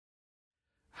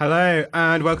Hello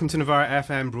and welcome to Novara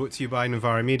FM, brought to you by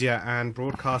Novara Media and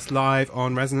broadcast live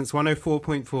on Resonance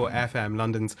 104.4 FM,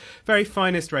 London's very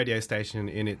finest radio station,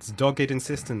 in its dogged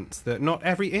insistence that not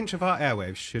every inch of our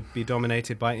airwaves should be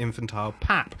dominated by infantile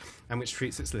pap, and which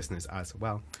treats its listeners as,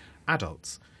 well,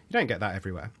 adults. You don't get that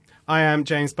everywhere. I am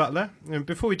James Butler, and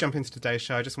before we jump into today's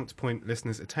show, I just want to point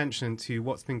listeners' attention to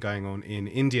what's been going on in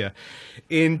India.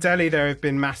 In Delhi, there have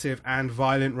been massive and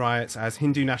violent riots as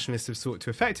Hindu nationalists have sought to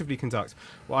effectively conduct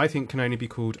what I think can only be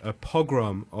called a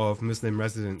pogrom of Muslim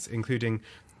residents, including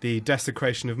the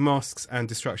desecration of mosques and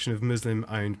destruction of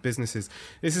Muslim-owned businesses.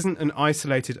 This isn't an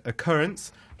isolated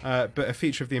occurrence, but a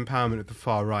feature of the empowerment of the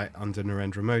far right under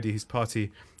Narendra Modi, whose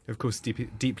party, of course,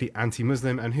 deeply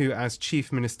anti-Muslim, and who, as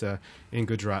chief minister in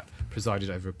Gujarat,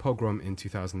 presided over a pogrom in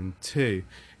 2002.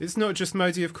 It's not just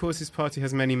Modi, of course. His party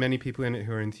has many, many people in it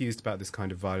who are enthused about this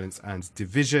kind of violence and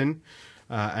division.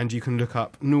 And you can look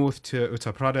up north to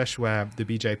Uttar Pradesh, where the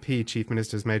BJP chief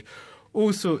minister has made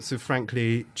all sorts of,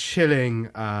 frankly, chilling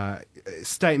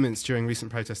statements during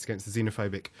recent protests against the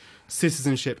xenophobic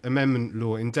citizenship amendment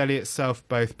law. In Delhi itself,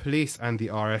 both police and the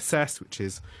RSS, which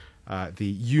is the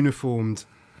uniformed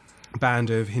band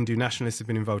of Hindu nationalists, have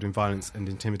been involved in violence and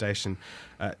intimidation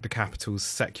at the capital's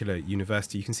secular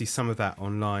university. You can see some of that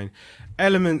online.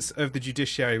 Elements of the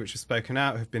judiciary which have spoken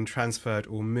out have been transferred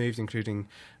or moved, including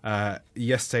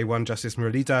yesterday one Justice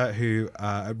Muralidhar, who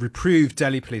reproved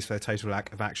Delhi police for their total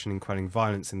lack of action in quelling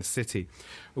violence in the city.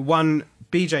 One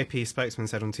BJP spokesman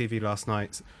said on TV last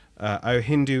night, "O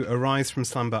Hindu, arise from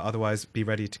slumber, otherwise be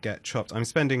ready to get chopped." I'm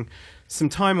spending some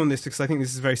time on this because I think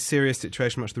this is a very serious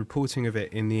situation. Much of the reporting of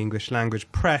it in the English language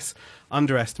press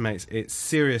underestimates its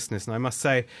seriousness. And I must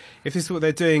say, if this is what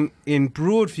they're doing in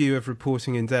broad view of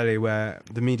reporting in Delhi, where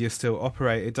the media still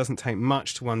operate, it doesn't take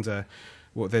much to wonder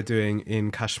what they're doing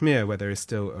in Kashmir, where there is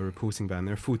still a reporting ban.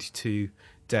 There are 42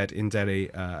 dead in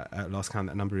Delhi at last count.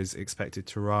 That number is expected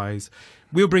to rise.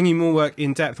 We'll bring you more work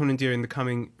in depth on India in the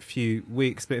coming few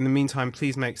weeks, but in the meantime,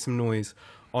 please make some noise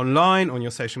online, on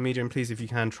your social media, and please, if you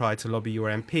can, try to lobby your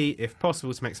MP, if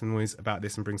possible, to make some noise about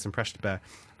this and bring some pressure to bear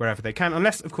wherever they can,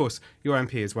 unless, of course, your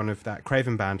MP is one of that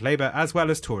craven band, Labour, as well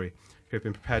as Tory, who have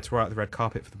been prepared to roll out the red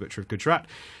carpet for the Butcher of Gujarat,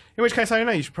 in which case, I don't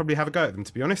know, you should probably have a go at them,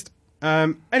 to be honest.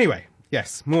 Anyway,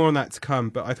 yes, more on that to come,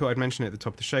 but I thought I'd mention it at the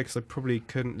top of the show because I probably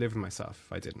couldn't live with myself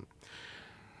if I didn't.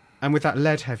 And with that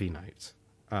lead-heavy note,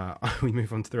 we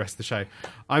move on to the rest of the show.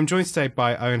 I'm joined today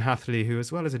by Owen Hatherley, who,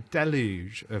 as well as a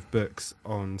deluge of books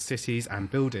on cities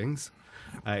and buildings,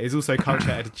 is also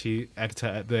culture editor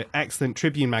at the excellent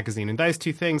Tribune Magazine. And those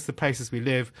two things, the places we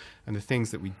live and the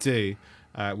things that we do,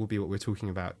 will be what we're talking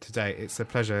about today. It's a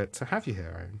pleasure to have you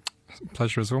here, Owen.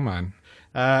 Pleasure is all mine.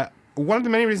 One of the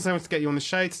many reasons I wanted to get you on the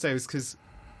show today was because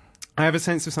I have a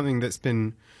sense of something that's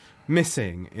been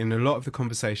missing in a lot of the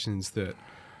conversations that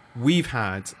we've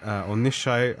had on this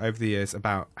show over the years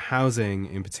about housing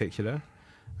in particular,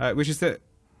 which is that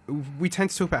we tend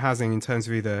to talk about housing in terms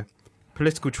of either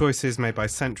political choices made by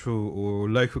central or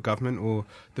local government or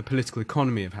the political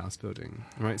economy of house building,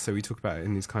 right? So we talk about it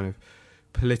in these kind of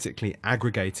politically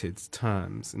aggregated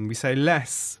terms, and we say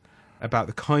less about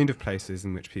the kind of places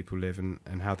in which people live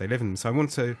and how they live in them. So I want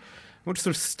to sort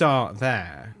of start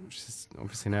there, which is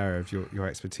obviously an area of your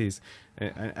expertise,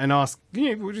 and ask,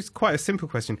 which is quite a simple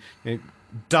question,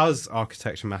 does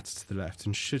architecture matter to the left,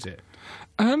 and should it?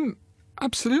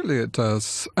 Absolutely it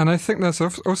does. And I think there's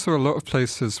also a lot of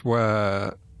places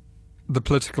where the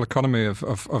political economy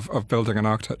of building and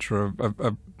architecture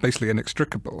are basically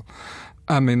inextricable.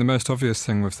 I mean, the most obvious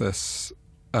thing with this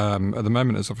at the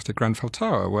moment is obviously Grenfell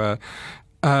Tower, where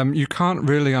you can't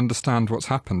really understand what's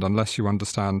happened unless you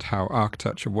understand how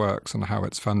architecture works and how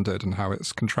it's funded and how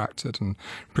it's contracted and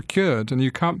procured. And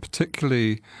you can't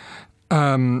particularly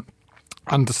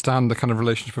understand the kind of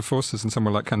relationship of forces in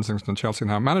somewhere like Kensington and Chelsea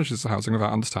and how it manages the housing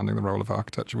without understanding the role of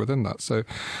architecture within that. So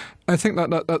I think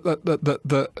that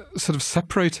sort of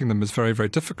separating them is very, very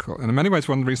difficult. And in many ways,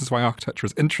 one of the reasons why architecture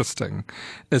is interesting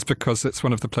is because it's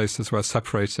one of the places where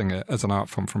separating it as an art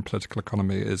form from political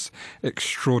economy is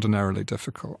extraordinarily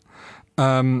difficult.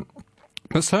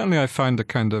 But certainly I find a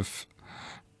kind of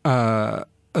a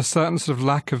certain sort of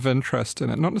lack of interest in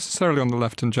it, not necessarily on the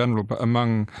left in general, but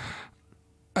among,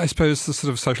 I suppose, the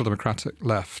sort of social democratic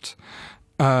left.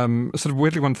 Sort of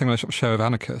weirdly, one thing I share with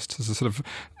anarchists is a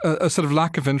sort of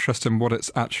lack of interest in what it's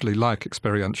actually like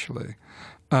experientially.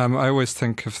 I always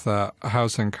think of the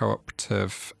housing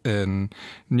cooperative in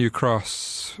New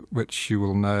Cross, which you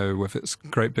will know, with its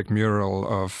great big mural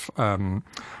of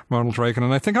Ronald Reagan.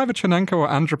 And I think either Chernenko or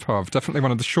Andropov, definitely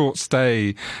one of the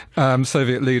short-stay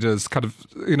Soviet leaders, kind of,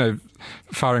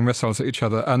 firing missiles at each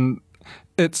other. And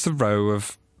it's a row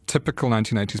of typical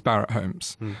 1980s Barratt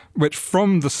homes, which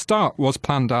from the start was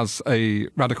planned as a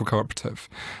radical cooperative.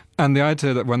 And the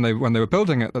idea that when they were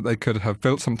building it, that they could have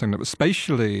built something that was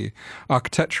spatially,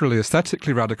 architecturally,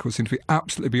 aesthetically radical seemed to be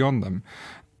absolutely beyond them.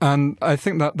 And I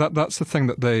think that's the thing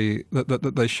that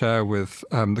they share with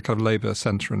the kind of Labour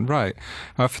centre and right.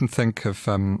 I often think of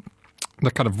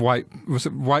the kind of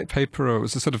white paper, or it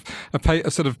was a sort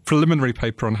of preliminary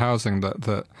paper on housing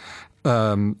that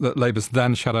Labour's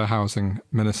then shadow housing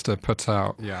minister put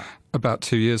out about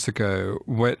 2 years ago,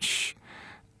 which,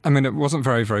 I mean, it wasn't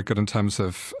very, very good in terms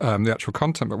of the actual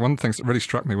content, but one of the things that really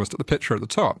struck me was that the picture at the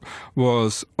top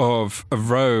was of a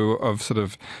row of sort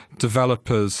of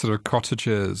developers' sort of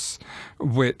cottages,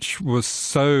 which was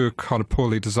so kind of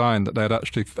poorly designed that they had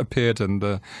actually appeared in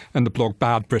the blog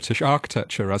Bad British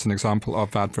Architecture as an example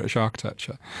of bad British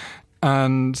architecture.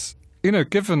 And, you know,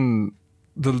 given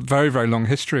the very, very long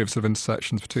history of sort of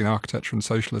intersections between architecture and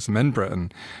socialism in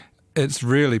Britain, it's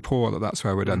really poor that that's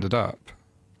where we'd ended up.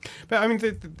 But I mean,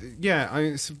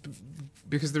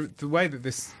 because the way that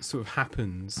this sort of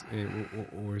happens,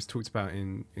 or is talked about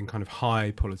in kind of high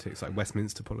politics, like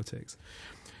Westminster politics,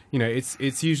 you know,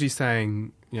 it's usually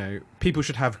saying, you know, people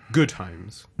should have good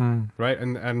homes, right?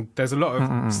 And there's a lot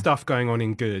of stuff going on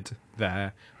in good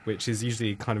there, which is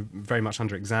usually kind of very much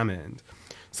under-examined.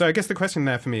 So I guess the question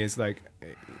there for me is, like,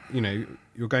 you know,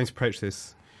 you're going to approach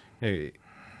this, you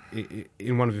know,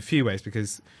 in one of a few ways,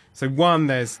 because, so one,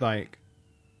 there's a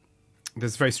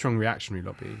very strong reactionary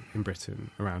lobby in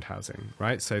Britain around housing,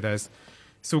 right? So there's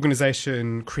this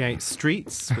organisation, Create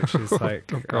Streets, which is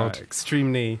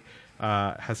extremely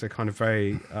has a kind of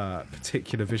very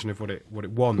particular vision of what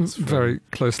it wants. Very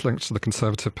close links to the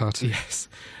Conservative Party. Yes.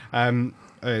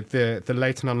 The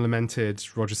late and unlamented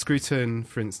Roger Scruton,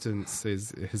 for instance,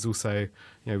 has also,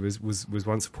 you know, was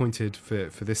once appointed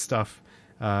for this stuff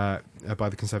by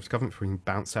the Conservative government before he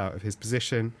bounced out of his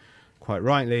position, quite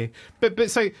rightly. But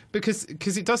so because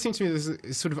it does seem to me there's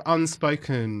a sort of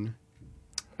unspoken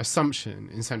assumption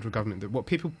in central government that what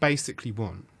people basically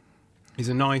want is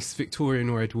a nice Victorian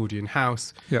or Edwardian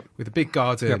house with a big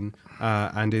garden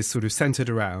and is sort of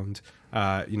centred around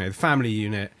you know, the family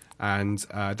unit. And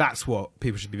that's what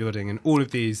people should be building. And all of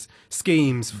these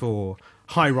schemes for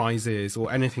high-rises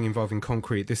or anything involving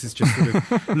concrete, this is just sort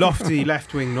of lofty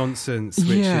left-wing nonsense, which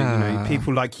you know,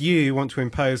 people like you want to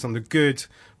impose on the good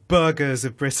burghers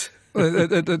of Britain.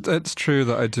 It's true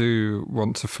that I do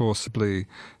want to forcibly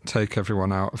take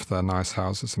everyone out of their nice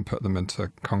houses and put them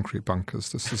into concrete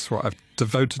bunkers. This is what I've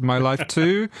devoted my life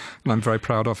to, and I'm very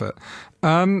proud of it.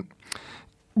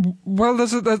 Well,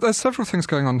 there's several things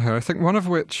going on here. I think one of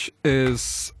which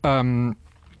is, if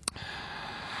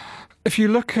you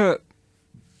look at,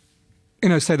 you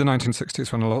know, say the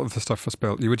 1960s when a lot of the stuff was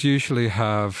built, you would usually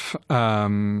have,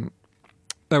 there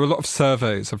were a lot of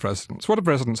surveys of residents. What did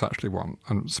residents actually want?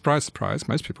 And surprise, surprise,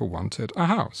 most people wanted a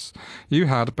house. You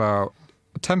had about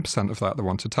 10% of that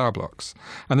wanted tower blocks.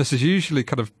 And this is usually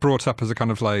kind of brought up as a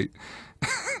kind of like,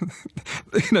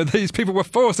 you know, these people were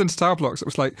forced into tower blocks. It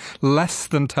was like less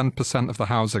than 10% of the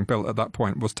housing built at that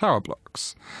point was tower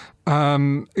blocks.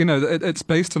 You know, it's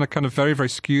based on a kind of very, very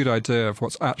skewed idea of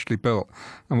what's actually built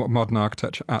and what modern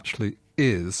architecture actually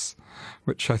is,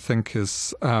 which I think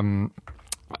is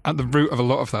at the root of a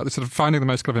lot of that. They're sort of finding the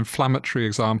most kind of inflammatory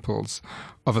examples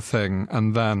of a thing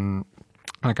and then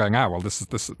going, well, this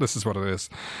is what it is.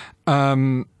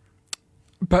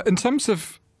 But in terms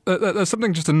of there's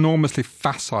something just enormously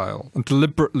facile and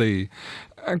deliberately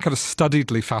and kind of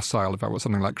studiedly facile about what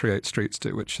something like Create Streets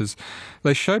do, which is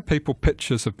they show people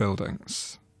pictures of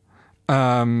buildings.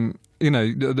 You know,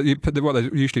 what they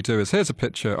usually do is here's a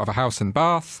picture of a house in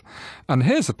Bath and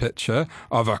here's a picture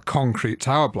of a concrete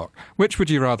tower block. Which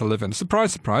would you rather live in?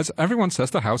 Surprise, surprise, everyone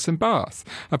says the house in Bath,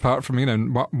 apart from, you know,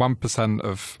 1%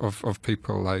 of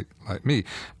people like me.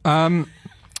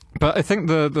 But I think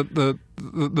the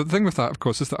thing with that, of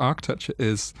course, is that architecture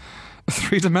is a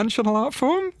three-dimensional art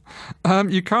form.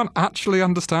 You can't actually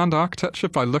understand architecture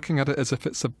by looking at it as if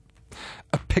it's a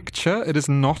picture. It is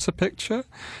not a picture.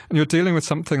 And you're dealing with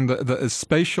something that is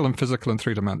spatial and physical and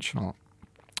three-dimensional.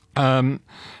 And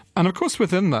of course,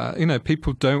 within that, you know,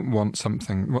 people don't want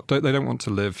something, they don't want to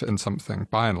live in something,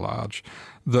 by and large,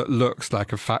 that looks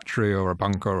like a factory or a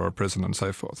bunker or a prison and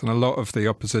so forth. And a lot of the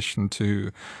opposition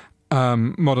to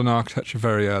modern architecture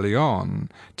very early on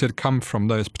did come from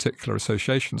those particular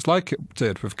associations, like it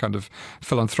did with kind of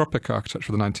philanthropic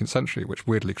architecture of the 19th century, which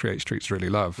weirdly Create Streets really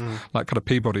love, like kind of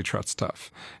Peabody Trust stuff.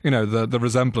 You know, the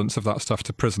resemblance of that stuff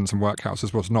to prisons and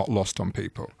workhouses was not lost on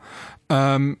people.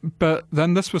 But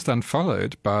then this was then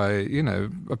followed by, you know,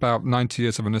 about 90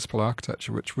 years of municipal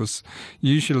architecture, which was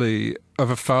usually of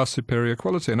a far superior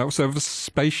quality, and also of a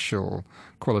spatial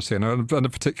quality, and a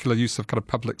particular use of kind of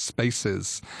public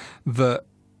spaces that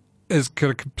is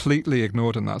kind of completely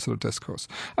ignored in that sort of discourse.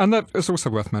 And that it's also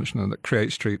worth mentioning that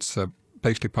Create Streets are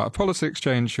basically part of Policy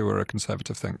Exchange, who are a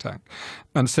conservative think tank,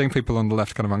 and seeing people on the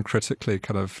left kind of uncritically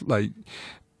kind of like,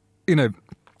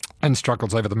 and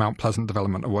struggles over the Mount Pleasant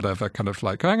development or whatever, kind of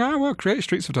like going, well, Create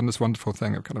Streets have done this wonderful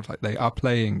thing of kind of like, they are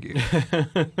playing you.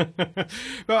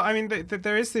 Well, I mean,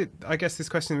 there is, I guess, this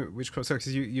question which crops up,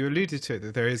 because you alluded to it,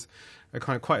 that there is a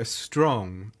kind of quite a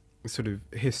strong sort of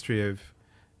history of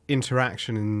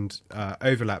interaction and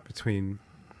overlap between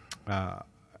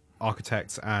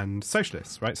architects and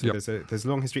socialists, right? So yep. there's a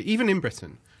long history, even in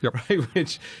Britain, yep. right?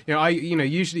 Which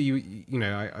usually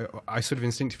I sort of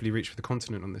instinctively reach for the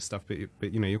continent on this stuff,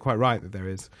 but you're quite right that there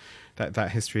is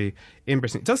that history in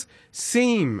Britain. It does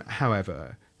seem,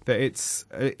 however, that it's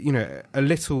a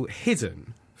little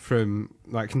hidden from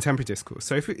like contemporary discourse.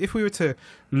 So if we were to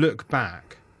look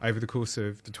back over the course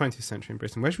of the 20th century in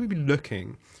Britain, where should we be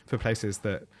looking for places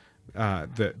that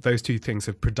those two things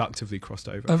have productively crossed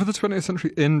over? Over the 20th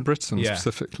century in Britain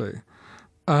specifically?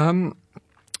 Well,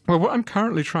 what I'm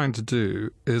currently trying to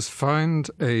do is find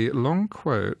a long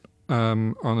quote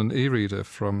on an e-reader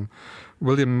from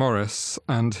William Morris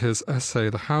and his essay,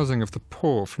 The Housing of the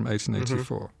Poor, from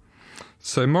 1884. Mm-hmm.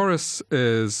 So Morris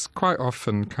is quite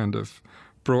often kind of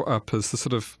brought up as the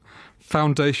sort of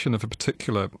foundation of a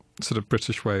particular sort of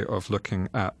British way of looking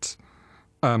at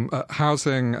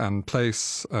housing and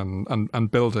place and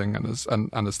building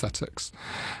and aesthetics.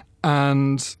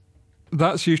 And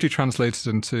that's usually translated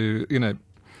into,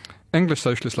 English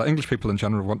socialists, like English people in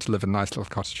general, want to live in nice little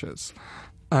cottages.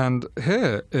 And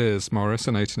here is Morris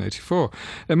in 1884.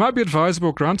 It might be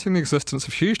advisable, granting the existence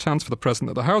of huge towns for the present,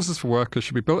 that the houses for workers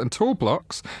should be built in tall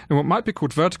blocks in what might be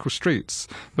called vertical streets,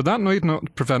 but that need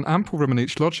not prevent ample room in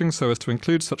each lodging so as to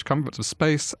include such comforts of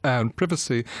space, air and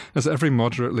privacy as every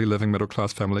moderately living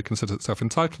middle-class family considers itself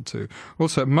entitled to.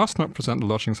 Also, it must not present the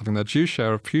lodgings having their due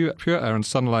share of pure air and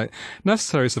sunlight,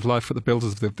 necessaries of life that the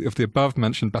builders of the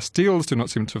above-mentioned bastilles do not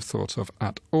seem to have thought of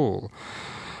at all.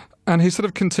 And he sort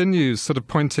of continues sort of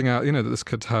pointing out, that this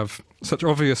could have such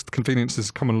obvious conveniences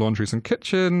as common laundries and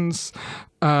kitchens,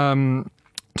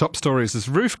 top stories as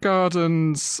roof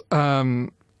gardens,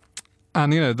 and,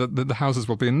 the houses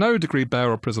will be in no degree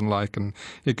bare or prison-like, and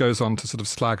he goes on to sort of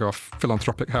slag off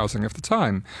philanthropic housing of the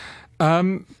time.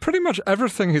 Pretty much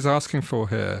everything he's asking for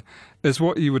here is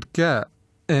what you would get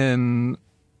in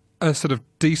a sort of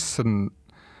decent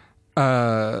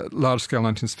large-scale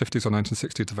 1950s or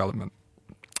 1960s development.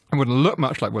 It wouldn't look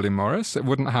much like William Morris. It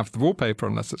wouldn't have the wallpaper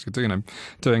unless it's doing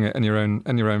it in your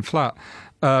own flat.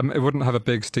 It wouldn't have a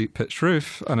big steep pitched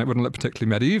roof, and it wouldn't look particularly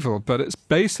medieval. But it's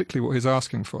basically what he's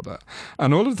asking for there.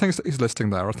 And all of the things that he's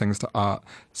listing there are things that are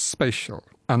spatial,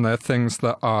 and they're things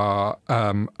that are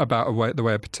about the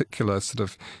way a particular sort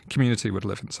of community would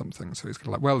live in something. So he's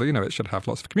kind of like, it should have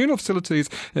lots of communal facilities,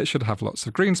 it should have lots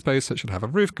of green space, it should have a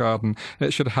roof garden,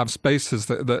 it should have spaces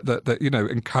that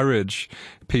encourage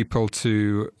people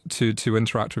to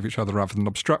interact with each other rather than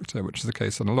obstruct it, which is the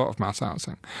case in a lot of mass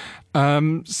housing.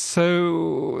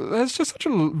 So there's just such a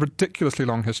ridiculously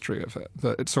long history of it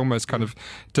that it's almost kind of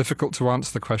difficult to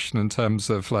answer the question in terms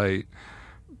of like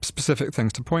specific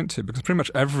things to point to, because pretty much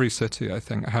every city, I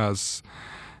think, has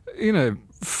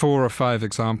 4 or 5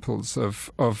 examples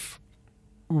of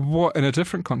what in a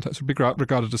different context would be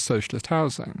regarded as socialist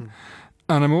housing.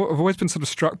 And I've always been sort of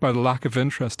struck by the lack of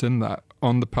interest in that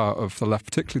on the part of the left,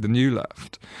 particularly the new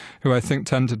left, who I think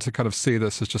tended to kind of see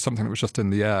this as just something that was just in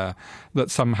the air, that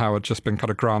somehow had just been kind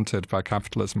of granted by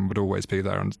capitalism, would always be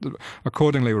there. And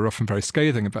accordingly were often very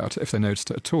scathing about it if they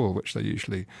noticed it at all, which they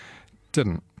usually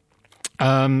didn't.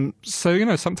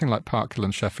 So, something like Parkhill in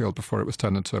Sheffield before it was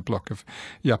turned into a block of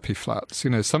yuppie flats,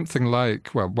 something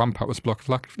like, one part was a block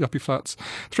of yuppie flats,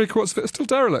 3/4 of it is still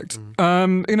derelict.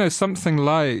 Something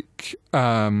like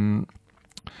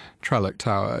Trellick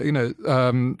Tower,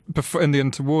 before in the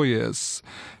interwar years,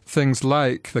 things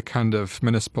like the kind of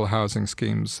municipal housing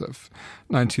schemes of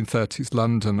 1930s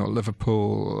London or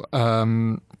Liverpool.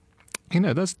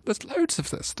 There's loads of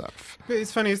this stuff. But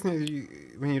it's funny, isn't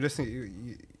it? When you're listening,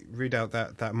 you read out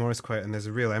that Morris quote, and there's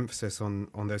a real emphasis on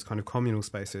those kind of communal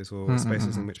spaces or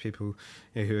spaces in which people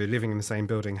who are living in the same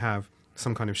building have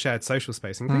some kind of shared social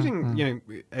space,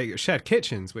 including shared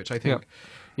kitchens, which I think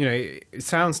it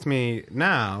sounds to me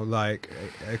now like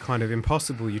a kind of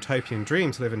impossible utopian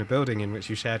dream to live in a building in which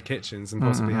you shared kitchens and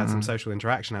possibly had some social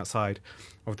interaction outside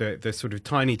of the sort of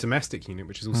tiny domestic unit,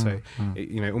 which is also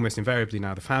almost invariably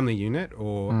now the family unit,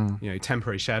 or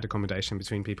temporary shared accommodation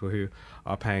between people who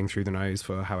are paying through the nose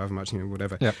for however much,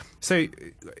 whatever. Yep. So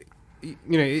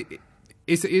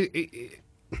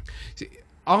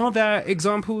are there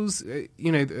examples,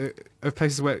 of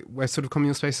places where sort of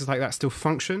communal spaces like that still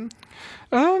function?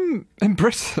 In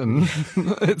Britain,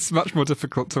 it's much more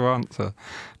difficult to answer.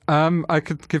 I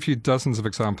could give you dozens of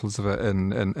examples of it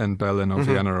in Berlin or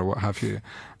Vienna or what have you.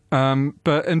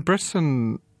 But in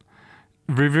Britain,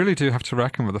 we really do have to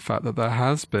reckon with the fact that there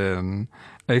has been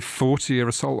a 40-year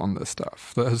assault on this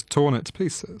stuff that has torn it to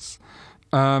pieces.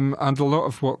 And a lot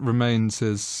of what remains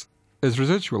is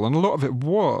residual. And a lot of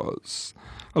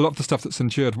the stuff that's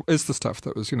endured is the stuff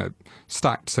that was,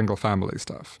 stacked single-family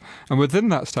stuff. And within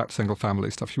that stacked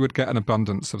single-family stuff, you would get an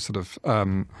abundance of sort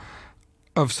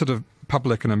of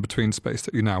public and in-between space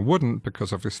that you now wouldn't,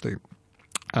 because obviously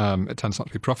it tends not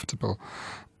to be profitable.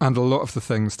 And a lot of the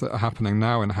things that are happening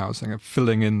now in housing are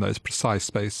filling in those precise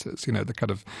spaces.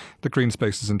 The green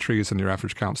spaces and trees in your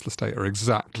average council estate are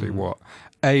exactly what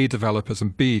A, developers,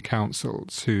 and B,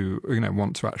 councils who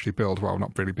want to actually build while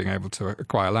not really being able to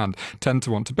acquire land tend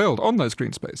to want to build on those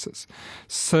green spaces.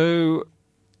 So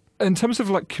in terms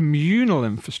of communal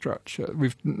infrastructure,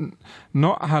 we've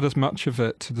not had as much of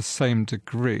it to the same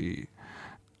degree.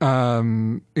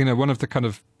 One of the kind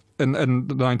of in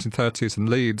the 1930s in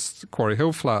Leeds, Quarry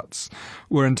Hill flats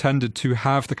were intended to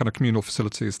have the kind of communal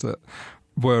facilities that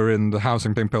were in the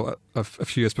housing being built a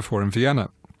few years before in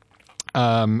Vienna,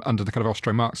 under the kind of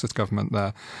Austro-Marxist government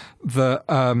there, that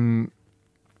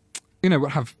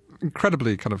would have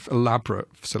incredibly kind of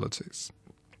elaborate facilities.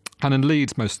 And in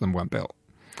Leeds, most of them weren't built.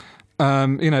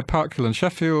 Parkhill and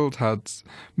Sheffield had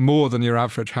more than your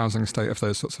average housing estate of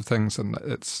those sorts of things. And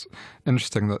it's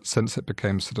interesting that since it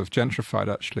became sort of gentrified,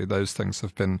 actually, those things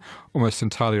have been almost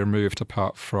entirely removed,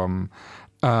 apart from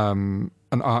an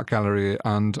art gallery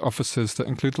and offices that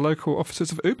include the local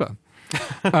offices of Uber.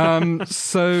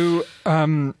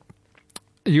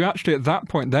 You actually, at that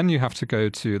point, then you have to go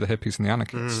to the hippies and the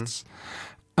anarchists.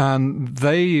 And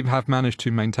they have managed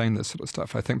to maintain this sort of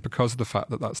stuff, I think, because of the fact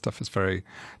that stuff is very,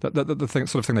 the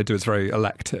sort of thing they do is very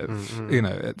elective.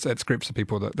 It's groups of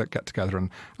people that get together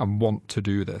and want to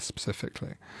do this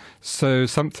specifically. So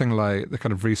something like the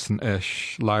kind of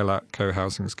recent-ish Lilac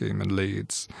co-housing scheme in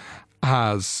Leeds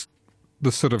has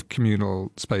the sort of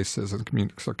communal spaces and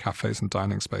sort of cafes and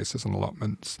dining spaces and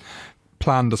allotments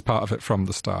planned as part of it from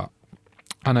the start.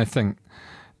 And I think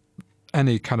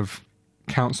any kind of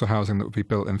council housing that would be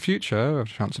built in future,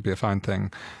 which chance would be a fine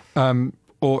thing,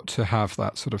 ought to have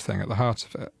that sort of thing at the heart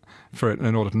of it,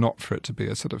 in order not for it to be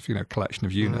a sort of collection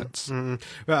of units. Well,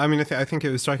 I mean, I think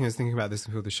it was striking. I was thinking about this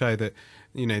before the show that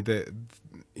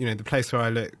the place where I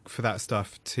look for that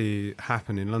stuff to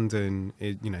happen in London,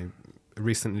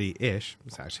 recently-ish,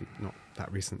 it's actually not that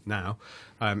recent now,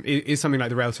 is something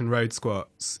like the Railton Road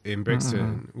squats in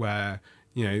Brixton, where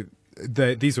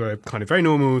these were kind of very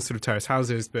normal sort of terrace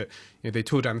houses, but they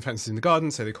tore down the fences in the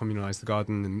garden, so they communalised the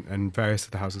garden, and various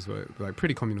of the houses were like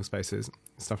pretty communal spaces,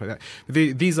 stuff like that.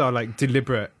 But these are like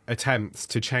deliberate attempts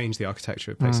to change the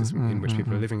architecture of places in which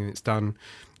people are living, and it's done,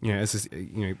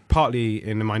 partly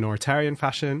in a minoritarian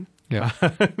fashion,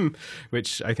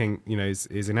 which I think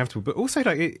is inevitable, but also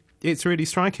it's really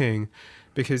striking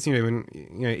because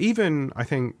even I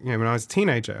think when I was a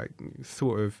teenager, I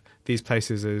thought of these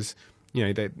places as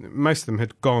most of them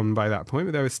had gone by that point,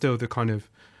 but there was still the kind of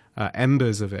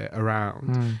embers of it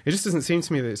around. It just doesn't seem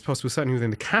to me that it's possible, certainly within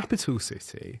the capital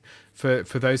city, for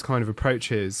those kind of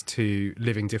approaches to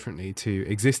living differently to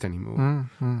exist anymore.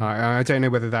 I don't know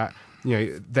whether that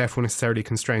therefore necessarily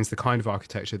constrains the kind of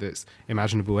architecture that's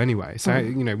imaginable anyway. So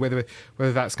whether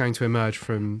that's going to emerge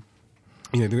from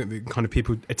the kind of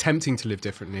people attempting to live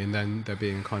differently, and then there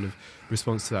being kind of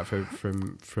response to that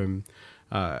from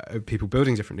people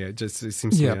building differently, it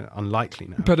seems to be unlikely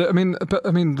now. But I mean,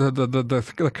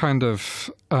 the kind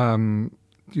of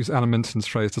use Anna Minton's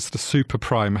phrase, the sort of super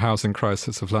prime housing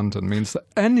crisis of London means that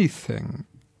anything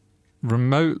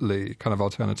remotely kind of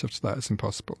alternative to that is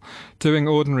impossible. Doing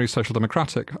ordinary social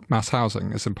democratic mass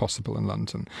housing is impossible in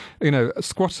London.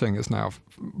 Squatting is now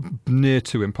near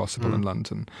to impossible in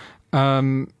London.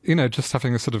 Just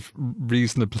having a sort of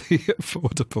reasonably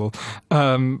affordable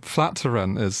flat to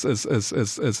rent is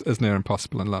near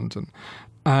impossible in London,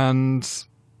 and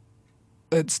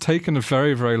it's taken a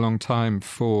very, very long time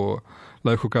for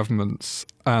local governments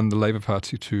and the Labour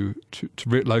Party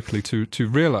locally to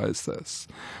realise this.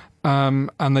 And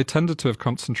they tended to have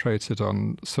concentrated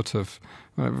on sort of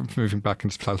moving back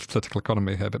into political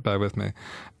economy here, but bear with me.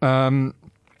 One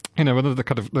of the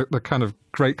kind of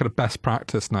great kind of best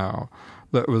practice now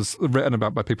that was written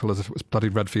about by people as if it was bloody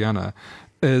Red Vienna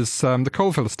is the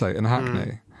Colville estate in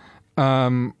Hackney,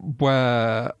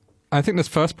 where I think this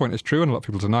first point is true, and a lot of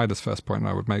people deny this first point, and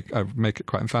I would make it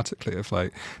quite emphatically. If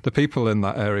like the people in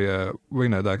that area,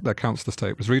 their council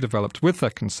estate was redeveloped with their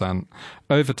consent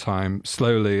over time,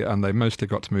 slowly, and they mostly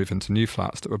got to move into new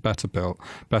flats that were better built,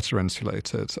 better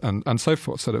insulated, and so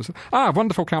forth. So there was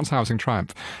wonderful council housing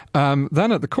triumph.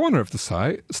 Then at the corner of the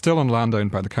site, still on land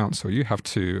owned by the council, you have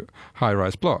 2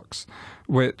 high-rise blocks,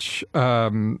 which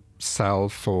sell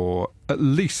for at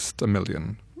least $1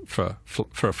 million for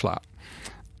a flat.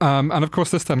 And of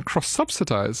course, this then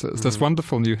cross-subsidises this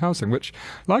wonderful new housing, which,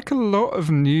 like a lot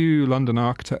of new London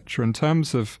architecture, in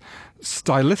terms of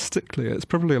stylistically, it's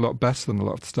probably a lot better than a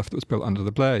lot of the stuff that was built under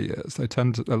the Blair years. There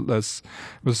was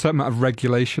a certain amount of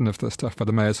regulation of this stuff by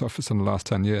the Mayor's office in the last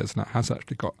 10 years, and it has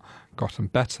actually gotten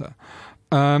better.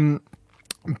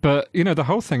 But, the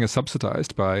whole thing is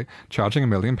subsidised by charging £1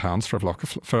 million for a block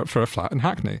for a flat in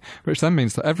Hackney, which then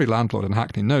means that every landlord in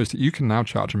Hackney knows that you can now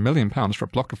charge £1 million for a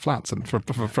block of flats and for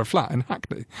a flat in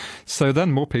Hackney. So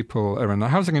then more people are in the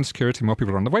housing insecurity, more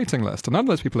people are on the waiting list, and none of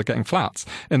those people are getting flats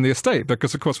in the estate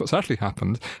because, of course, what's actually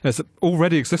happened is that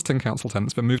already existing council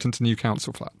tenants have been moved into new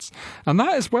council flats. And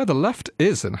that is where the left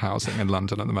is in housing in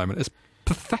London at the moment. It's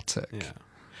pathetic. Yeah.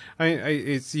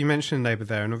 You mentioned Labour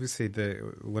there, and obviously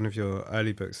one of your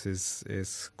early books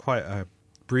is quite a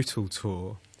brutal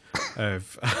tour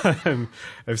of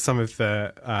some of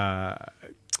the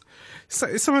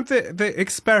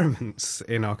experiments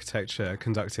in architecture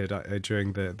conducted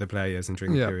during the Blair years and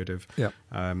during the period of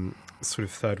sort of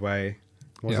third way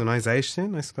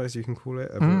modernisation, I suppose you can call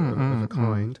it, of a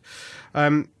kind.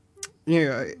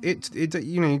 You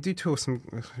do tour some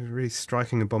really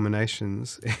striking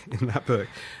abominations in that book,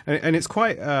 and it's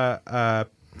quite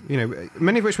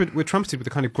many of which were trumpeted with a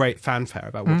kind of great fanfare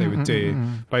about what they would do,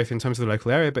 both in terms of the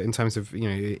local area, but in terms of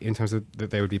that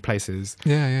they would be places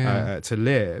to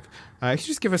live. Could you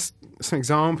just give us some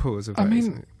examples of those?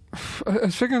 I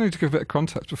think I need to give a bit of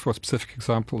context before specific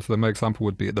examples. So my example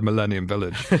would be at the Millennium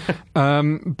Village,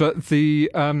 but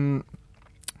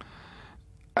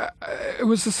it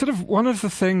was a sort of one of the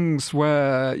things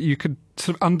where you could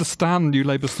sort of understand New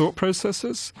Labour's thought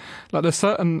processes. Like there's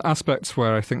certain aspects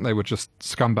where I think they were just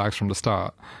scumbags from the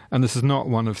start, and this is not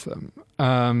one of them.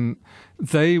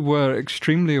 They were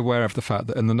extremely aware of the fact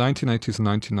that in the 1980s and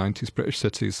 1990s, British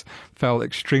cities fell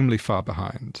extremely far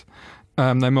behind.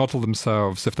 They modelled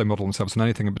themselves, if they modelled themselves on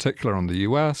anything in particular, on the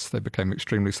US. They became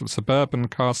extremely sort of suburban,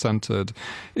 car-centred.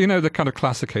 The kind of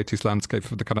classic 80s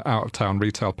landscape of the kind of out-of-town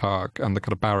retail park and the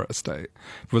kind of Barrett estate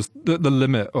was the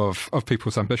limit of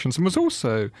people's ambitions, and was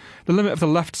also the limit of the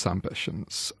left's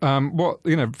ambitions.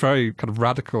 Very kind of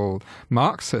radical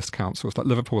Marxist councils like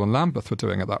Liverpool and Lambeth were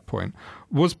doing at that point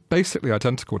was basically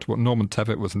identical to what Norman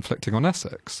Tevitt was inflicting on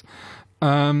Essex.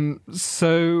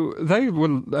 So they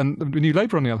were, and New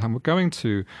Labour on the other hand, were going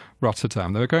to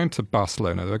Rotterdam, they were going to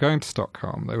Barcelona, they were going to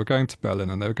Stockholm, they were going to Berlin,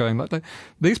 and they were going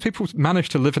these people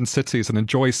managed to live in cities and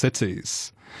enjoy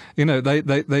cities.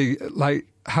 They like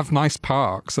have nice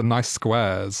parks and nice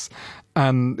squares,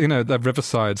 and their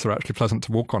riversides are actually pleasant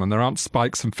to walk on, and there aren't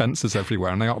spikes and fences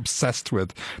everywhere, and they are obsessed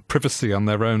with privacy on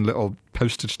their own little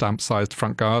postage stamp sized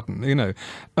front garden.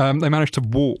 They manage to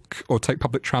walk or take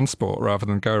public transport rather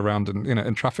than go around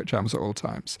in traffic jams at all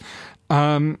times,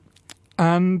 and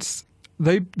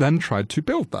they then tried to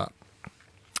build that,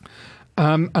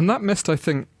 and that missed, I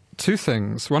think, two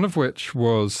things. One of which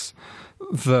was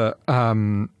that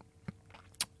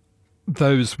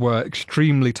those were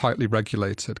extremely tightly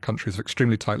regulated countries with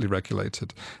extremely tightly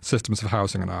regulated systems of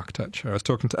housing and architecture. I was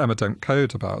talking to Emma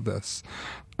Dent-Code about this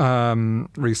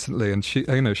recently, and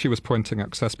she was pointing out,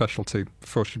 because her specialty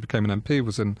before she became an MP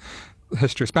was in the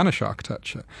history of Spanish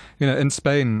architecture. In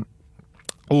Spain,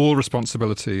 all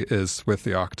responsibility is with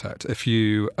the architect. If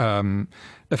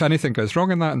anything goes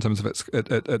wrong in that in terms of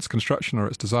its construction or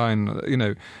its design,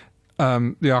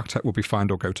 the architect will be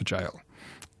fined or go to jail.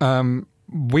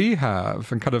 We have,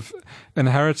 and kind of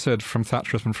inherited from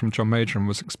Thatcherism from John Major and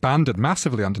was expanded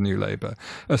massively under New Labour,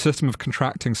 a system of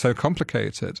contracting so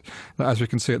complicated that, as we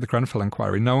can see at the Grenfell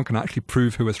inquiry, no one can actually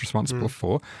prove who is responsible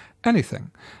for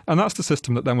anything. And that's the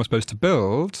system that then was supposed to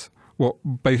build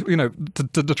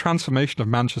the transformation of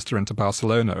Manchester into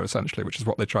Barcelona, essentially, which is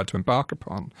what they tried to embark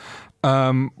upon,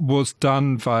 was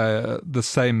done via the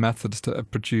same methods that have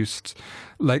produced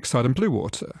Lakeside and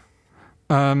Bluewater.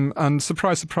 And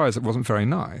surprise, surprise, it wasn't very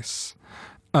nice.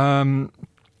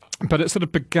 But it sort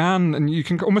of began, and you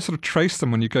can almost sort of trace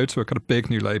them when you go to a kind of big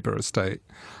New Labour estate.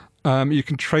 You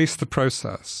can trace the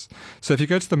process. So if you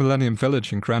go to the Millennium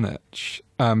Village in Greenwich,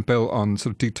 built on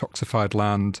sort of detoxified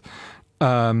land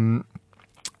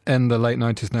in the late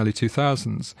 90s and early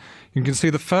 2000s, you can see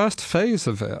the first phase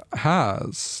of it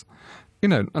has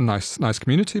nice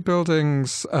community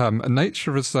buildings, a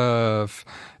nature reserve,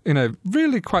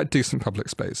 really quite decent public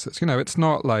spaces. It's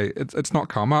not like it's not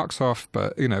Karl Marx off,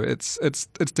 but it's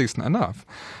decent enough.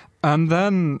 And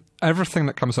then everything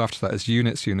that comes after that is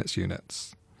units.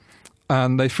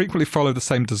 And they frequently follow the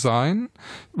same design,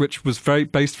 which was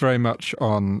based very much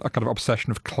on a kind of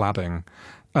obsession of cladding.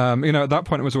 At that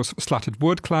point, it was also slatted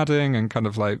wood cladding and kind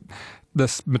of like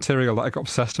this material that I got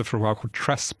obsessed with for a while called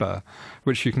trespa,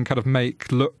 which you can kind of make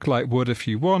look like wood if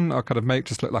you want, or kind of make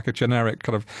just look like a generic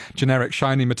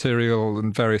shiny material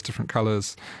in various different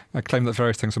colours. I claim that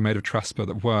various things were made of trespa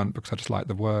that weren't, because I just like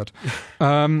the word.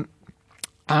 And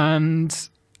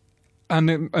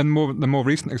the more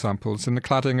recent examples in the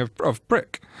cladding of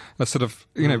brick, a sort of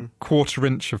quarter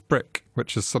inch of brick,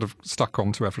 which is sort of stuck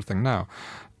onto everything now.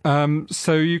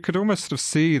 So you could almost sort of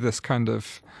see this kind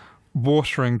of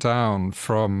watering down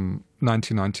from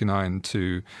 1999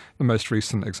 to the most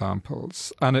recent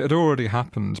examples, and it had already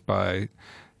happened by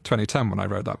 2010 when I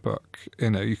wrote that book.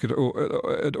 It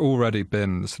had already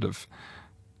been sort of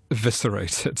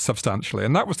eviscerated substantially,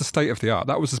 and that was the state of the art.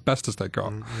 That was as best as they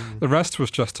got. Mm-hmm. The rest was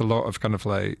just a lot of kind of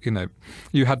like,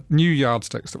 you had new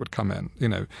yardsticks that would come in.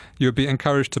 You would be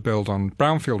encouraged to build on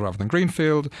brownfield rather than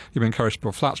greenfield. You'd be encouraged to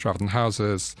build flats rather than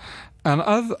houses. And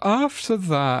after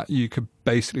that, you could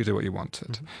basically do what you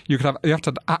wanted. Mm-hmm. You have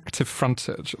to have active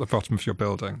frontage at the bottom of your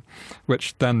building,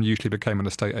 which then usually became an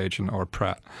estate agent or a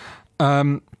pret.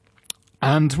 And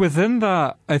within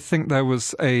that, I think there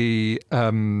was it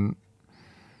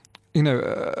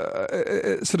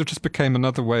sort of just became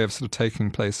another way of sort of taking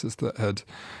places that had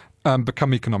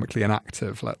become economically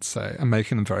inactive, let's say, and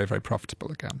making them very, very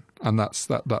profitable again. And that's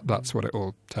what it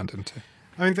all turned into.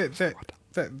 I mean,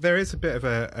 there is a bit of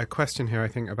a question here, I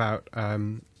think, about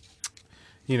the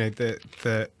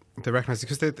recognising,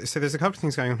 because so there's a couple of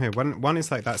things going on here. One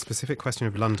is like that specific question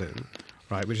of London,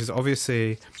 right, which is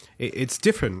obviously it's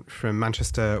different from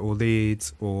Manchester or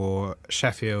Leeds or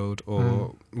Sheffield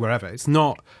or wherever. It's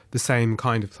not the same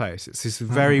kind of place. It's this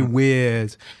very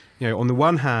weird, on the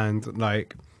one hand,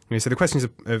 like, so the questions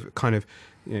of kind of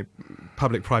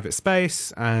public-private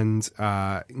space and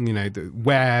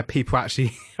where people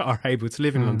actually are able to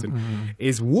live in London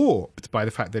is warped by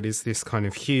the fact that it's this kind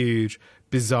of huge,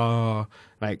 bizarre,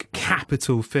 like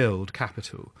capital-filled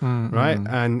capital, right?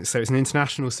 And so it's an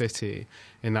international city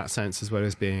in that sense, as well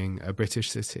as being a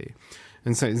British city.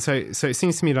 And so it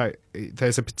seems to me like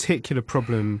there's a particular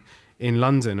problem in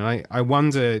London. I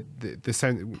wonder the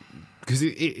sense, because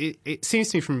it seems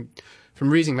to me from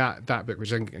reading that book,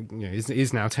 which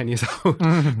is now 10 years old,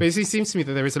 but it seems to me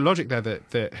that there is a logic there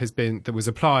that was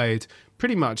applied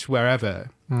pretty much wherever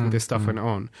this stuff went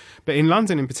on. But in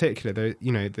London, in particular,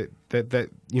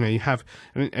 you have,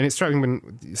 and it struck me when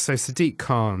Sadiq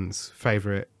Khan's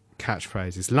favourite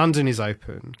catchphrase is "London is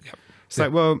open." Yep. It's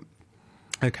like, well,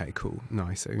 okay, cool,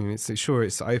 nice. I mean,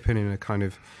 it's open in a kind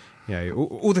of,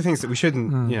 all the things that we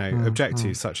shouldn't, object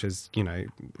to, such as,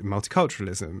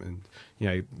 multiculturalism and,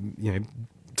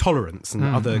 tolerance and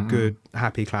other good,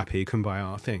 happy, clappy,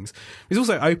 kumbaya things. It's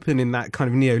also open in that kind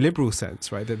of neoliberal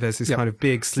sense, right? That there's this kind of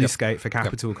big sluicegate for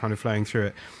capital kind of flowing through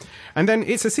it. And then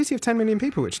it's a city of 10 million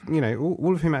people, which,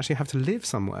 all of whom actually have to live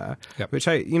somewhere, which,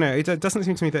 it doesn't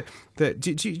seem to me that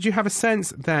do you have a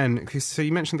sense then, so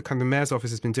you mentioned that kind of the mayor's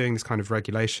office has been doing this kind of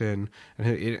regulation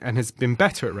and has been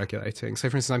better at regulating. So,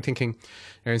 for instance, I'm thinking,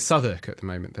 in Southwark at the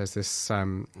moment, there's this,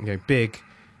 big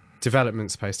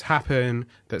development supposed to happen,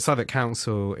 that Southwark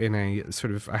Council, in a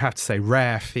sort of, I have to say,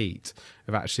 rare feat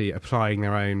of actually applying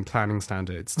their own planning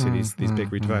standards to these big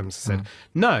redevelopments, said,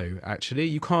 no, actually,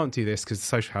 you can't do this because the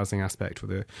social housing aspect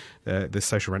or the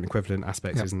social rent equivalent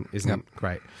aspect isn't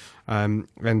great. And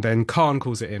then Khan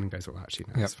calls it in and goes, well, actually,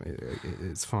 no,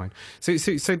 it's fine. So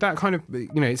that kind of,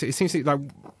 it seems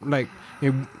like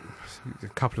a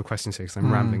couple of questions here because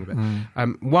I'm rambling a bit.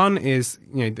 One is,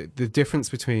 the difference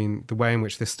between the way in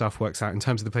which this stuff works out in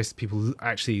terms of the places people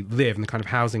actually live and the kind of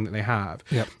housing that they have.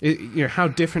 Yep. How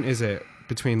different is it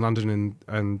between London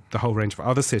and the whole range of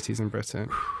other cities in Britain?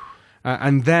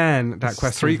 And then that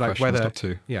question of like whether, not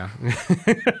two. Yeah,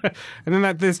 and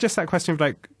then there's just that question of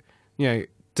like,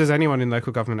 does anyone in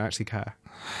local government actually care?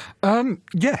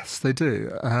 Yes, they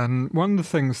do. And one of the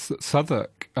things that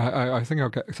Southwark, I think I'll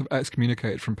get sort of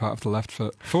excommunicated from part of the left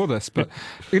for this, but,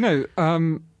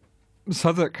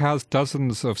 Southwark has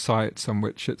dozens of sites on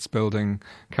which it's building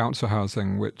council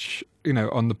housing, which,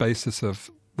 on the basis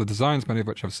of the designs, many of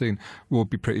which I've seen, will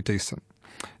be pretty decent.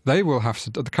 they will have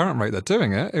to, at the current rate they're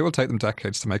doing it, it will take them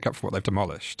decades to make up for what they've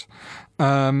demolished.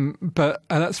 But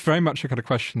that's very much a kind of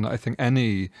question that I think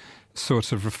any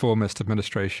sort of reformist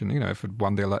administration, if it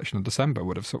won the election in December,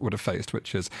 would have faced,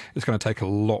 which is it's going to take a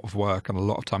lot of work and a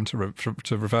lot of time to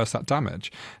reverse that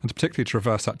damage, and particularly to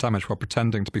reverse that damage while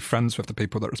pretending to be friends with the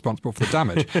people that are responsible for the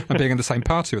damage and being in the same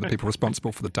party with the people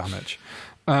responsible for the damage.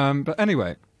 But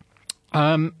anyway.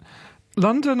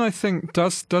 London, I think,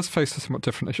 does face a somewhat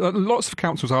different issue. Lots of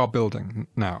councils are building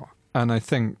now, and I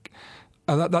think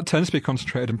that tends to be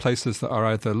concentrated in places that are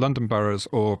either London boroughs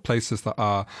or places that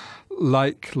are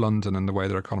like London in the way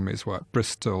their economies work.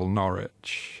 Bristol,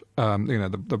 Norwich,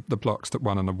 the blocks that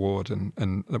won an award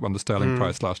that won the Sterling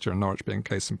Prize last year, and Norwich being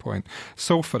case in point.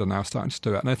 Salford are now starting to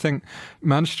do it, and I think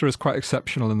Manchester is quite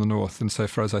exceptional in the north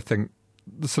insofar as I think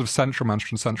the sort of central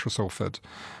Manchester and central Salford,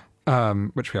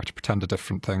 which we have to pretend are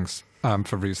different things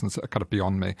for reasons that are kind of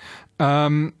beyond me,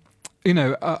 have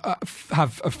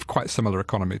a quite similar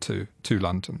economy to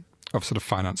London, of sort of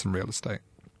finance and real estate.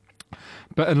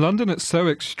 But in London, it's so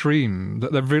extreme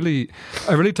that I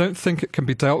really don't think it can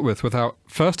be dealt with without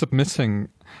first admitting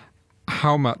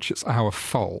how much it's our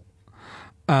fault,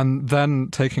 and then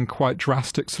taking quite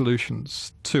drastic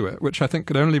solutions to it, which I think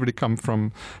could only really come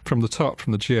from the top,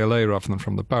 from the GLA rather than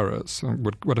from the boroughs.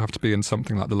 And would have to be in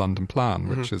something like the London Plan,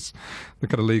 which is the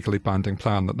kind of legally binding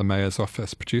plan that the mayor's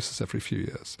office produces every few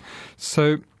years.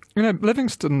 So,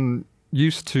 Livingston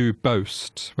used to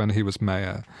boast when he was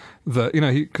mayor that,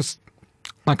 because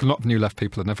like a lot of New Left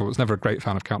people, was never a great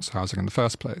fan of council housing in the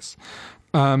first place.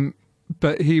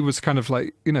 But he was kind of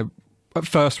like, at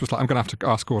first was like, I'm going to have to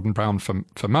ask Gordon Brown for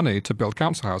money to build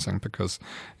council housing because,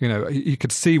 he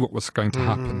could see what was going to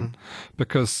happen.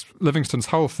 Because Livingston's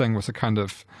whole thing was a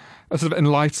sort of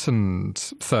enlightened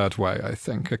third way, I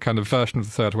think, a kind of version of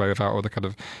the third way without all the kind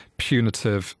of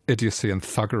punitive idiocy and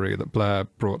thuggery that Blair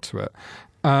brought to it.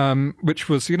 Which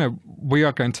was, we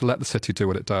are going to let the city do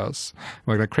what it does.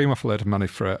 We're going to cream off a load of money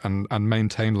for it and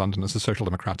maintain London as a social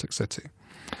democratic city.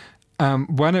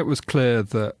 When it was clear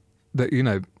that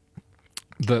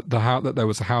there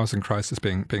was a housing crisis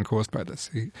being caused by this,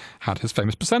 he had his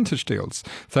famous percentage deals.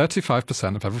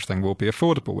 35% of everything will be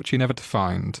affordable, which he never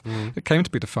defined. It came to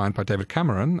be defined by David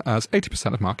Cameron as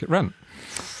 80% of market rent.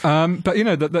 But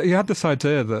that he had this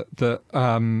idea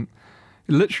that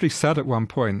literally said at one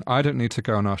point, I don't need to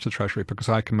go and ask the Treasury because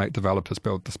I can make developers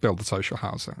build the social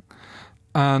housing.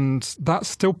 And that's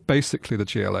still basically the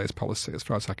GLA's policy, as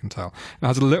far as I can tell. It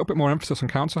has a little bit more emphasis on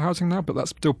council housing now, but that's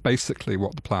still basically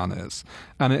what the plan is.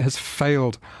 And it has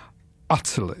failed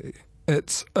utterly.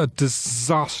 It's a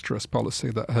disastrous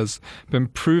policy that has been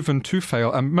proven to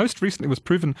fail, and most recently was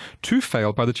proven to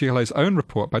fail by the GLA's own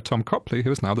report by Tom Copley,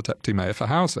 who is now the Deputy Mayor for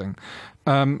Housing.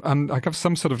 And I have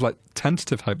some sort of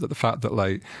tentative hope that the fact that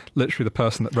literally the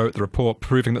person that wrote the report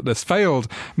proving that this failed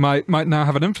might now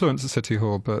have an influence at City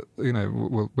Hall, but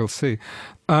we'll see.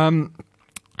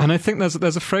 And I think there's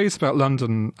a phrase about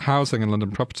London housing and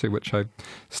London property, which I've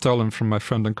stolen from my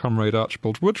friend and comrade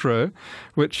Archibald Woodrow,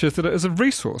 which is that it is a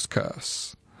resource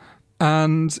curse.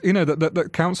 And, that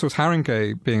councils,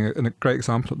 Haringey being a great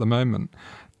example at the moment,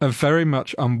 are very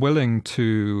much unwilling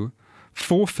to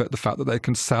forfeit the fact that they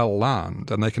can sell land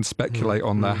and they can speculate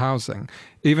on their housing.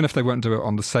 Even if they won't do it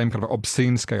on the same kind of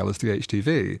obscene scale as the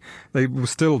HDV, they will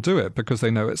still do it because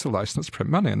they know it's a license to print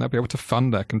money and they'll be able to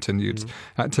fund their continued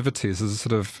activities as a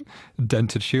sort of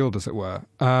dented shield, as it were.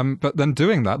 But then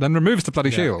doing that then removes the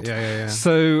bloody shield. Yeah.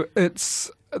 So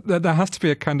there has to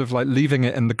be a kind of leaving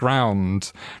it in the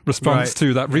ground response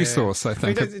to that resource, I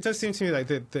think. It does seem to me like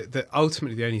that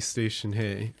ultimately the only solution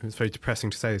here, it's very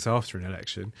depressing to say this after an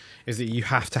election, is that you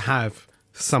have to have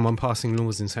someone passing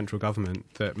laws in central government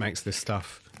that makes this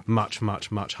stuff much,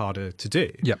 much, much harder to do.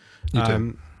 Yeah, you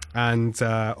do. And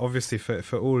obviously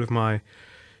for all of my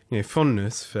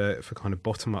fondness for kind of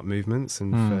bottom-up movements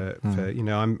and for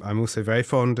I'm also very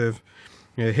fond of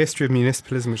the history of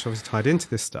municipalism, which is obviously tied into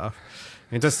this stuff.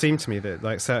 It does seem to me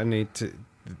that certainly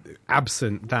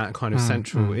absent that kind of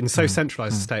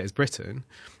centralised a state as Britain,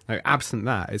 absent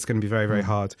that, it's going to be very, very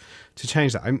hard to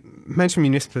change that. I mentioned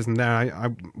municipalism there.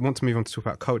 I want to move on to talk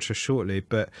about culture shortly,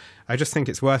 but I just think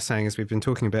it's worth saying, as we've been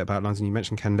talking a bit about London, you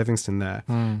mentioned Ken Livingstone there,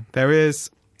 there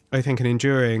is, I think, an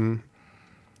enduring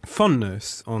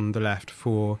fondness on the left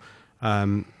for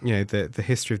the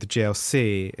history of the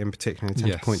GLC in particular. I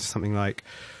tend to point to something like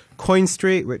Coin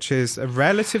Street, which is a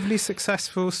relatively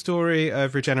successful story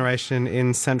of regeneration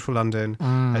in central London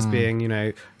as being,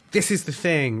 this is the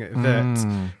thing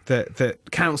that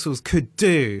councils could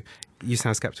do. You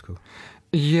sound sceptical.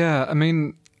 Yeah, I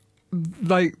mean,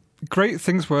 great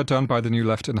things were done by the New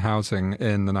Left in housing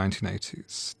in the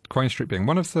 1980s. Queen Street being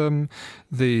one of them,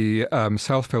 the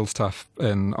self-build stuff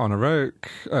in Honor Oak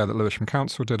that Lewisham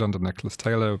Council did under Nicholas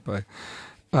Taylor by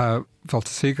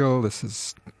Walter Siegel.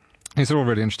 These are all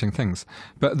really interesting things.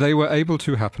 But they were able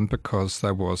to happen because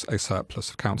there was a surplus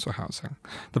of council housing.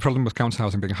 The problem with council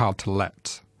housing being hard to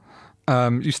let.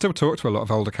 You still talk to a lot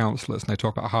of older councillors and they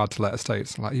talk about hard-to-let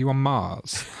estates. Like, are you on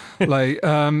Mars? Like,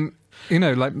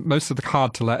 like most of the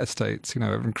hard-to-let estates,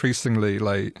 are increasingly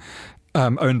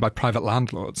owned by private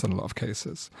landlords in a lot of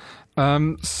cases.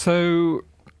 The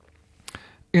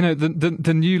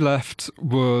New Left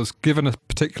was given a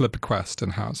particular bequest in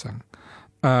housing,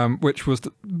 which was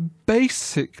that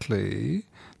basically,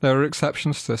 there are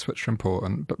exceptions to this which are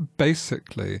important, but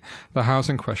basically the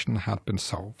housing question had been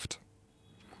solved.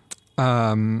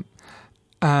 And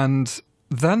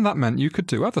then that meant you could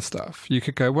do other stuff. You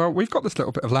could go, well, we've got this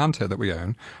little bit of land here that we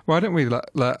own. Why don't we let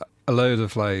a load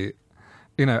of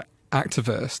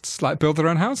activists build their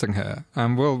own housing here,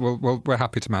 and we're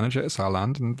happy to manage it. It's our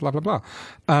land, and blah blah blah.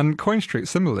 And Coin Street,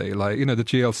 similarly, the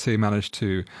GLC managed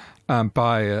to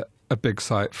buy a big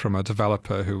site from a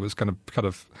developer who was going to kind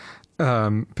of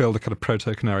build a kind of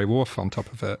proto-Canary Wharf on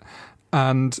top of it,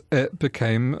 and it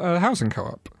became a housing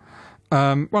co-op.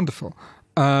 Wonderful.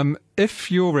 If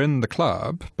you're in the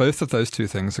club, both of those two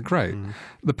things are great.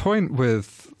 The point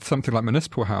with something like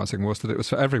municipal housing was that it was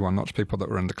for everyone, not just people that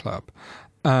were in the club.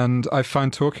 And I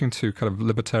find talking to kind of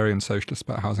libertarian socialists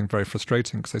about housing very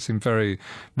frustrating because they seem very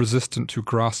resistant to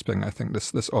grasping, I think,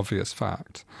 this obvious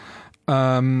fact.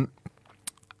 And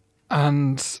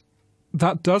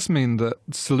that does mean that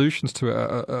solutions to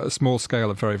a small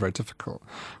scale are very, very difficult,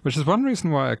 which is one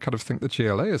reason why I kind of think the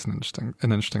GLA is an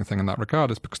interesting thing in that regard,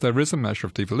 is because there is a measure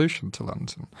of devolution to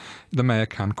London. The mayor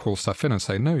can call stuff in and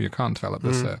say, no, you can't develop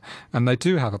this here. And they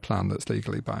do have a plan that's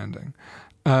legally binding.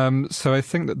 So I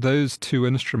think that those two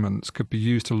instruments could be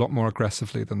used a lot more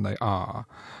aggressively than they are.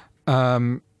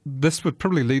 This would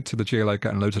probably lead to the GLA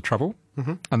getting loads of trouble,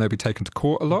 and they'd be taken to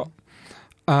court a lot.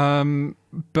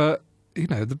 But,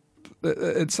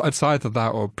 it's either that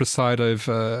or preside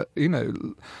over,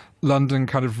 London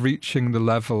kind of reaching the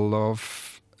level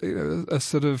of a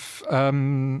sort of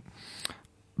the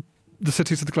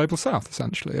cities of the global south,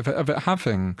 essentially, of it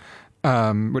having,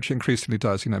 which it increasingly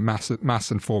does, mass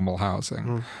informal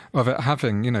housing, of it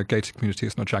having, gated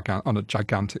communities on a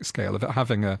gigantic scale, of it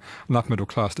having an upper middle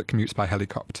class that commutes by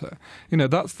helicopter.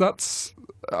 That's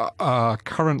our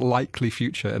current likely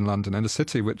future in London, in a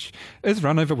city which is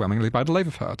run overwhelmingly by the Labour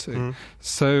Party.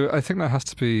 So I think there has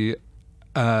to be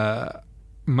a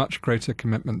much greater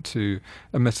commitment to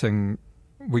admitting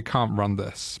we can't run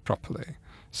this properly.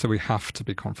 So we have to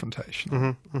be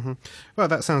confrontational. Well,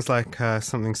 that sounds like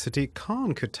something Sadiq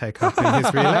Khan could take up in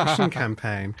his re-election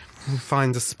campaign.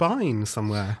 Find a spine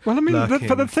somewhere. Well, I mean,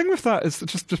 but the thing with that is that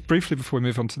just briefly before we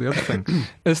move on to the other thing,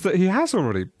 is that he has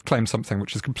already claimed something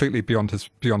which is completely beyond his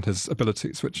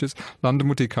abilities, which is London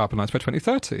will decarbonise by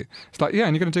 2030. It's like, yeah,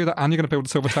 and you're going to do that, and you're going to build a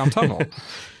Silvertown tunnel.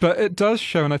 But it does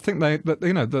show, and I think that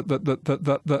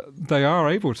they are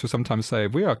able to sometimes say,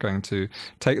 we are going to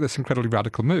take this incredibly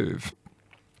radical move.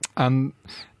 And,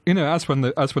 as when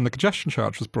the congestion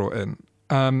charge was brought in,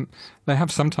 they have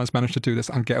sometimes managed to do this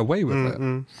and get away with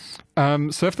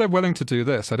it. So if they're willing to do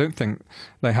this, I don't think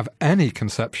they have any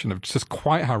conception of just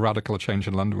quite how radical a change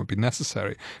in London would be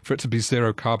necessary for it to be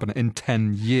zero carbon in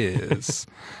 10 years.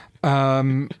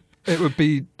 It would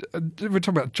be, we're talking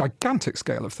about a gigantic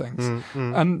scale of things,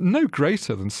 and no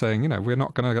greater than saying, we're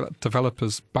not going to let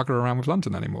developers bugger around with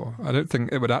London anymore. I don't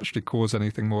think it would actually cause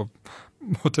anything more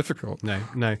difficult. No.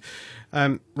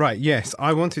 Right, yes,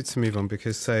 I wanted to move on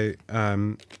because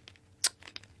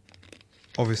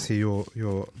obviously you're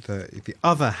the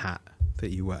other hat that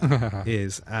you wear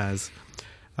is as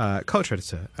culture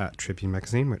editor at Tribune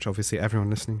Magazine, which obviously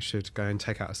everyone listening should go and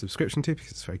take out a subscription to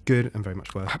because it's very good and very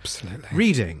much worth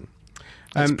reading.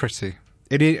 It's pretty.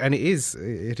 It is, and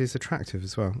it is attractive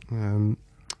as well.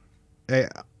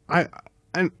 I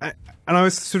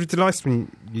was sort of delighted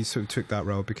when you sort of took that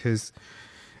role because,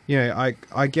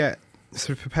 I get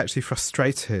sort of perpetually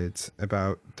frustrated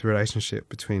about the relationship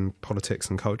between politics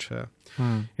and culture.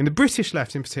 In the British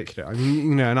left in particular, I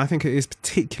mean, and I think it is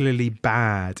particularly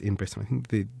bad in Britain. I think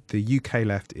the UK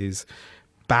left is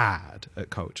bad at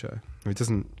culture. It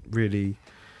doesn't really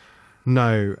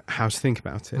know how to think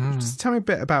about it. Just tell me a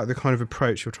bit about the kind of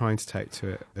approach you're trying to take to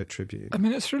it at Tribune. I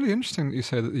mean, it's really interesting that you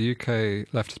say that the UK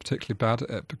left is particularly bad at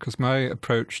it, because my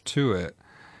approach to it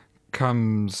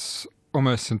comes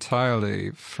almost entirely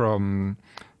from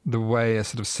the way a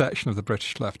sort of section of the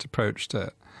British left approached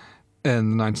it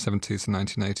in the 1970s and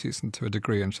 1980s and to a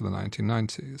degree into the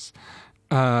 1990s.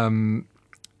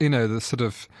 The sort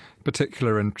of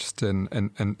particular interest in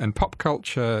pop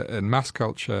culture, in mass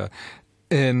culture,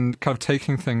 in kind of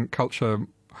taking culture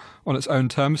on its own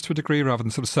terms to a degree rather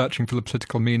than sort of searching for the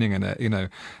political meaning in it.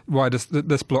 Why does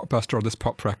this blockbuster or this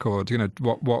pop record,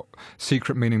 what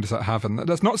secret meaning does that have? And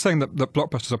that's not saying that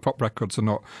blockbusters or pop records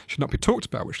should not be talked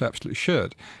about, which they absolutely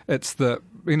should. It's that,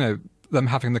 them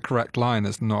having the correct line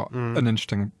is not an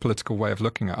interesting political way of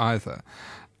looking at either.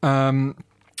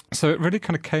 So it really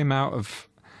kind of came out of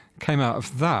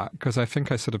that, because I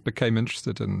think I sort of became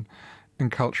interested in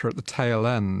culture at the tail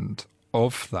end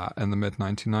of that in the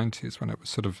mid-1990s when it was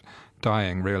sort of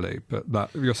dying, really, but that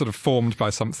you're sort of formed by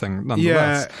something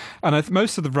nonetheless. Yeah. And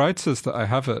most of the writers that I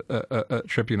have at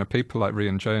Tribune are people like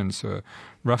Rian Jones, who are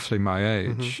roughly my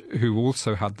age, who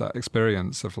also had that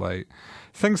experience of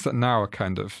things that now are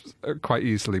kind of quite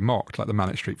easily mocked, like the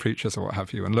Manic Street Preachers or what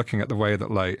have you, and looking at the way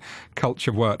that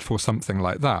culture worked for something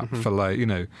like that,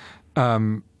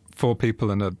 for people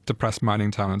in a depressed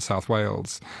mining town in South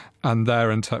Wales, and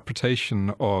their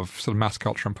interpretation of sort of mass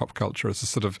culture and pop culture as a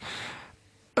sort of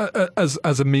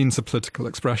as a means of political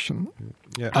expression.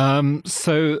 Yeah.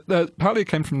 So partly it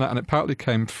came from that, and it partly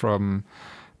came from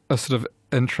a sort of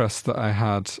interest that I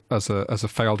had as a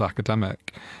failed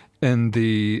academic in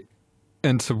the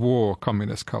interwar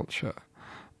communist culture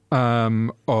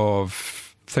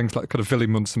of things like kind of Willy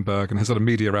Munzenberg and his sort of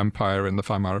media empire in the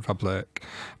Weimar Republic,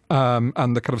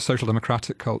 and the kind of social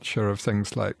democratic culture of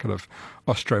things like kind of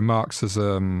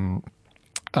Austro-Marxism,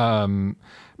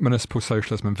 municipal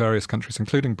socialism in various countries,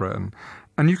 including Britain.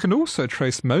 And you can also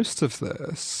trace most of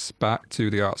this back to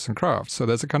the arts and crafts. So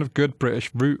there's a kind of good British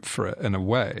root for it in a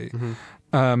way.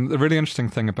 The really interesting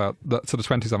thing about that sort of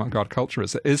 20s avant-garde culture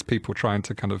is it is people trying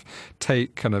to kind of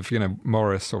take kind of,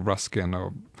 Morris or Ruskin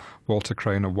or Walter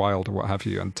Crane or Wilde or what have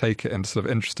you, and take it into sort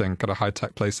of interesting kind of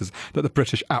high-tech places that the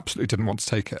British absolutely didn't want to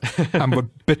take it and were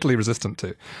bitterly resistant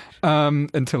to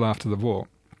until after the war.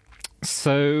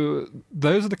 So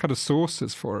those are the kind of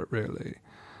sources for it, really.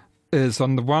 Is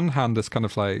on the one hand, this kind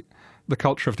of the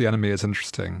culture of the enemy is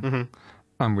interesting,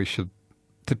 and we should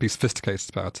be sophisticated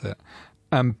about it.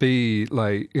 And B,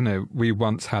 we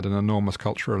once had an enormous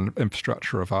cultural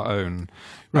infrastructure of our own,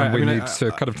 and we need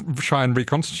to kind of try and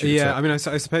reconstitute it. Yeah, I mean, I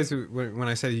suppose when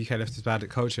I say the UK left is bad at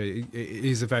culture, it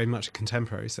is a very much a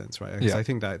contemporary sense, right? Because I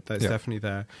think that's definitely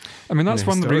there. I mean, that's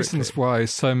one of the reasons why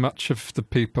so much of the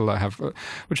people I have,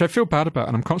 which I feel bad about,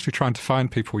 and I'm constantly trying to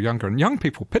find people younger, and young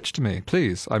people, pitch to me,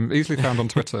 please. I'm easily found on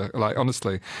Twitter,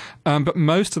 honestly. But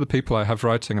most of the people I have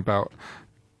writing about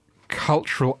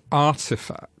cultural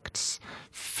artifacts,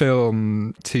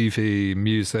 film, TV,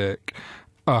 music,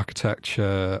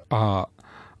 architecture, art,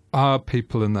 are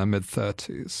people in their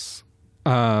mid-30s.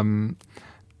 And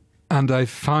I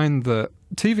find that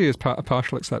TV is a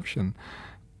partial exception,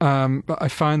 but I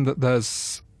find that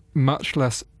there's much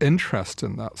less interest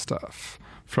in that stuff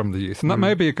from the youth. And that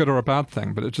may be a good or a bad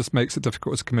thing, but it just makes it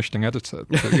difficult as a commissioning editor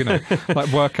to,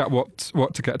 work out what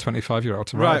to get a 25-year-old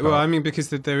to write Right, well, about. I mean, because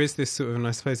there is this sort of, and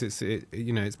I suppose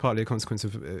it's partly a consequence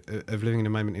of living in a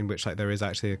moment in which there is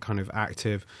actually a kind of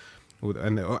active,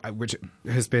 which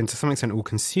has been to some extent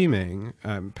all-consuming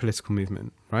political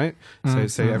movement, right?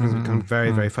 So everyone's become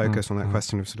very, very focused on that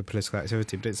question of sort of political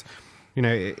activity. But it's,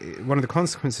 one of the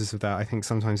consequences of that, I think,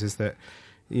 sometimes is that,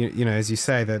 as you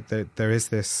say, that there is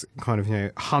this kind of,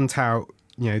 hunt out,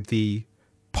 the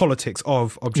politics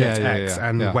of object X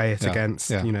and weigh it against,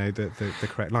 the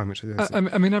correct line. Which is, I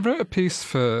mean, I wrote a piece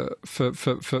for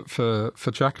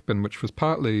Jacobin, which was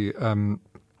partly sort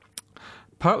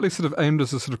of aimed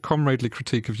as a sort of comradely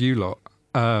critique of you lot,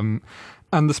 and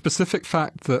the specific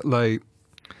fact that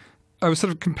I was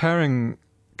sort of comparing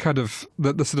kind of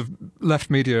the sort of left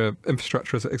media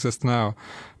infrastructure as it exists now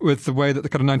with the way that the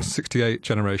kind of 1968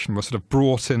 generation was sort of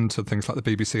brought into things like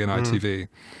the BBC and ITV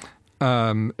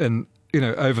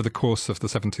over the course of the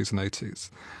 70s and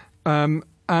 80s.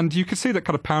 And you could see that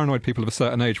kind of paranoid people of a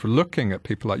certain age were looking at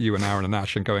people like you and Aaron and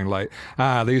Ash and going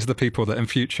these are the people that in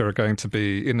future are going to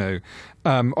be,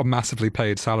 on massively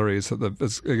paid salaries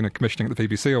as commissioning at the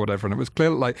BBC or whatever. And it was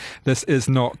clear that this is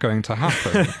not going to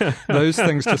happen. Those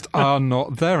things just are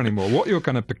not there anymore. What you're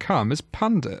going to become is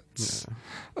pundits. Yeah.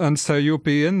 And so you'll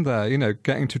be in there,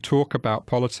 getting to talk about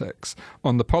politics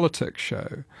on the Politics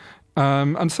show.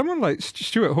 And someone like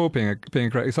Stuart Hall being a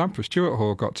great example. Stuart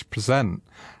Hall got to present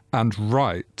and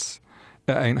write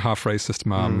It Ain't Half Racist,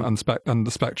 Mum, and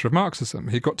The Spectre of Marxism.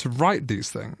 He got to write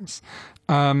these things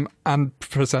and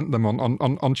present them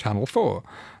on Channel 4.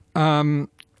 And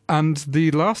And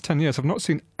the last 10 years, I've not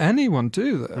seen anyone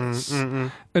do this.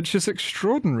 It's just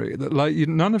extraordinary that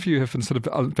none of you have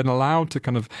been allowed to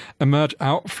kind of emerge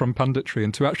out from punditry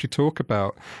and to actually talk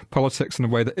about politics in a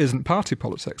way that isn't party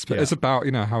politics, but is about,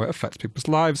 how it affects people's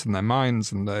lives and their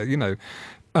minds and their,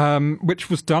 which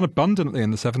was done abundantly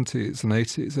in the 70s and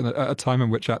 80s, and at a time in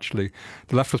which actually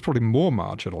the left was probably more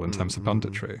marginal in terms of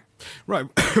punditry. Right.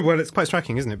 Well, it's quite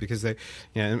striking, isn't it? Because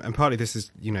and partly this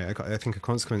is, I think a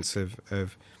consequence of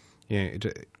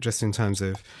just in terms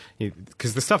of,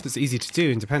 because the stuff that's easy to do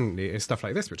independently is stuff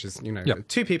like this, which is,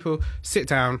 two people sit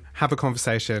down, have a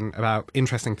conversation about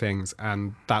interesting things,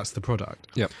 and that's the product.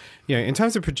 Yep. In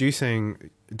terms of producing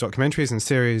documentaries and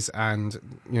series and,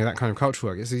 that kind of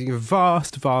cultural work, it's a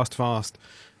vast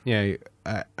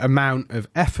amount of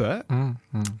effort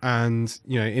and,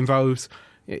 involves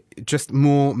just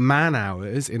more man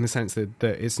hours in the sense that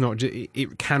it's not,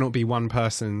 it cannot be one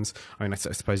person's. I mean, I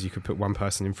suppose you could put one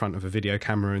person in front of a video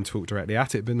camera and talk directly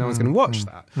at it, but no one's going to watch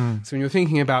that. So when you're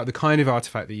thinking about the kind of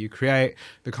artifact that you create,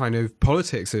 the kind of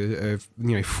politics of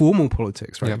formal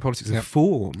politics, right? Politics of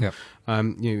form.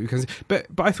 But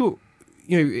I thought,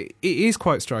 it is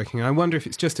quite striking. And I wonder if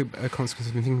it's just a consequence.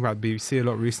 I've been thinking about the BBC a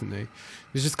lot recently.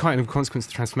 It's just kind of a consequence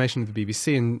of the transformation of the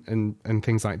BBC and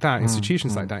things like that,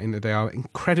 institutions like that, in that they are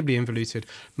incredibly involuted,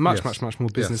 much more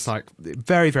business-like,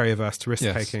 very, very averse to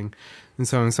risk-taking, and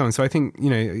so on and so on. So I think,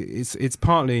 it's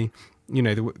partly,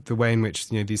 the way in which,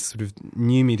 these sort of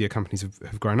new media companies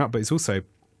have grown up, but it's also,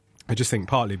 I just think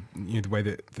partly, the way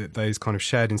that those kind of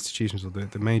shared institutions or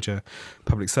the major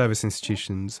public service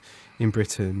institutions in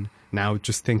Britain now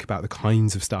just think about the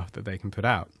kinds of stuff that they can put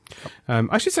out.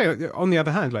 I should say, on the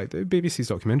other hand, the BBC's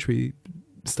documentary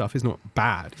stuff is not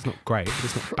bad. It's not great, but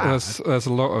it's not bad. There's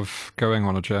a lot of going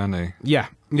on a journey. Yeah.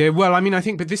 Well, I mean, I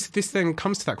think, but this then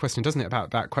comes to that question, doesn't it?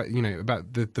 About that,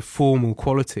 about the formal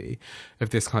quality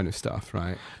of this kind of stuff,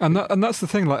 right? And that's the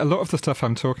thing. A lot of the stuff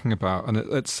I'm talking about, and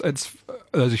it's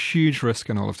there's a huge risk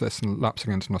in all of this and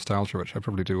lapsing into nostalgia, which I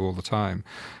probably do all the time.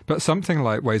 But something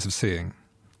like Ways of Seeing,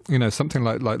 something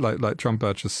like John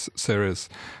Berger's series,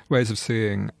 Ways of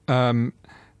Seeing.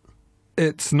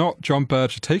 It's not John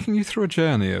Berger taking you through a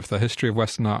journey of the history of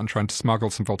Western art and trying to smuggle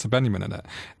some Walter Benjamin in it.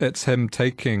 It's him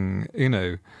taking,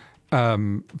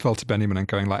 Walter Benjamin and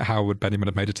going how would Benjamin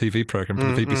have made a TV programme for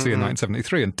the BBC in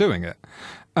 1973 and doing it.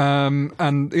 And,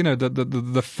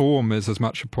 the form is as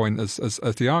much a point as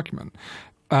the argument.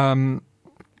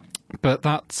 But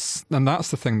that's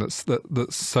the thing that's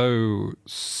so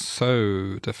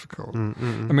difficult.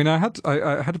 I mean, I had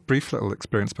a brief little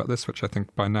experience about this, which I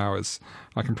think by now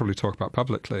I can probably talk about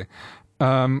publicly,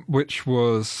 which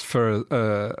was for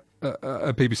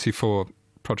a BBC4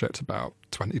 project about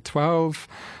 2012.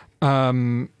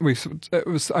 It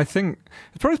was, I think,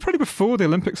 probably before the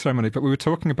Olympic ceremony, but we were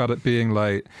talking about it being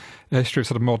the history of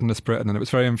sort of modernist Britain, and it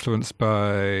was very influenced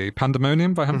by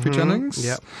Pandemonium by Humphrey Jennings.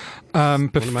 Yeah,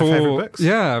 one of my favourite books.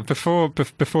 Yeah,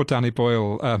 before Danny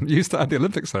Boyle used it at the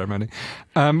Olympic ceremony,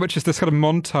 which is this kind of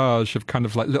montage of kind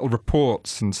of little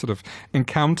reports and sort of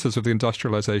encounters with the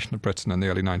industrialisation of Britain in the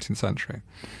early 19th century,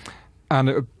 and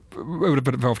it would have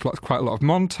involved quite a lot of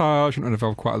montage, and it would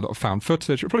involve quite a lot of found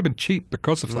footage. It would probably been cheap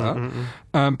because of that,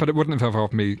 but it wouldn't have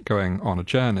involved me going on a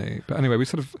journey. But anyway,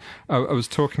 I was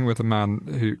talking with a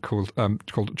man called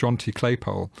John T.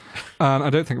 Claypole, and I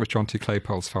don't think it was John T.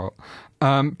 Claypole's fault,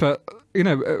 but it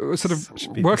was sort of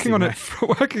working on it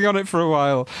for a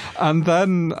while, and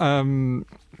then.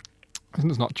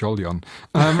 It's not Jolion,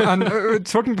 and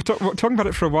talking about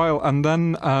it for a while, and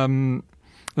then I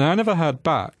never heard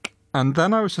back. And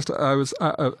then I was at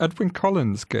a Edwin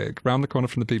Collins gig round the corner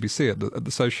from the BBC at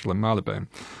the Social in Marylebone,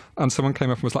 and someone came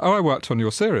up and was like, "Oh, I worked on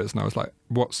your series," and I was like,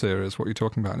 "What series? What are you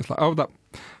talking about?" And it's like, "Oh, that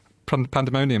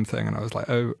Pandemonium thing," and I was like,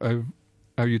 "Oh,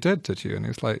 you did you?" And he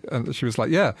was like, and she was like,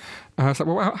 "Yeah," and I was like,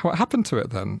 "Well, what happened to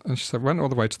it then?" And she said, "Went all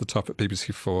the way to the top at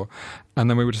BBC4, and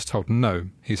then we were just told, no,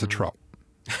 he's a trop."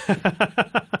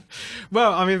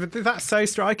 Well, I mean, that's so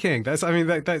striking. That's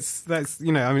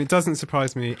it doesn't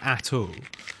surprise me at all.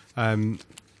 In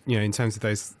terms of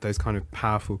those kind of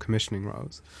powerful commissioning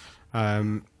roles,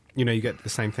 you get the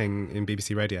same thing in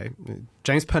BBC Radio.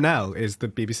 James Purnell is the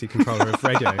BBC controller of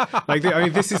radio.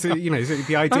 This is the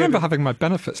idea. I remember having my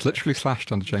benefits literally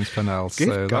slashed under James Purnell.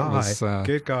 Good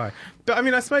guy. But I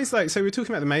mean, I suppose so we're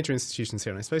talking about the major institutions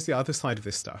here, and I suppose the other side of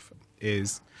this stuff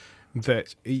is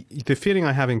that the feeling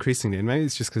I have increasingly, and maybe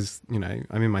it's just because I'm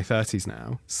in my 30s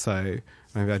now, so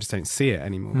maybe I just don't see it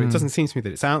anymore. But it doesn't seem to me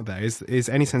that it's out there. Is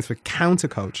any sense of a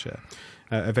counterculture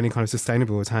of any kind of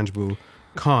sustainable or tangible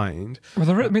kind? Well,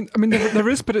 there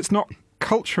is, but it's not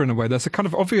culture in a way. There's a kind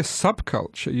of obvious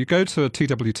subculture. You go to a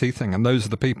TWT thing, and those are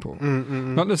the people,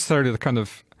 not necessarily the kind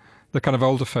of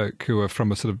older folk who are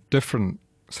from a sort of different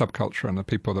subculture and the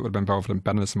people that would have been involved in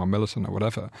Bennism or Militant or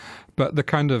whatever. But the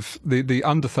kind of the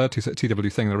under 30s at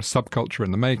TWT thing, they're a subculture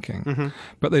in the making,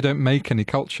 but they don't make any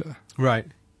culture. Right.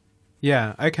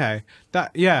 Yeah. Okay.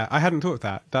 I hadn't thought of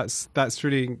that. That's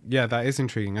really, that is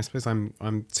intriguing. I suppose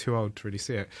I'm too old to really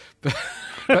see it, but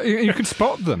you can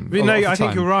spot them. I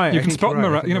think you're right. You can spot them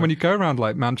around. When you go around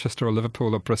like Manchester or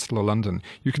Liverpool or Bristol or London,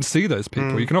 you can see those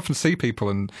people. You can often see people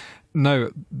and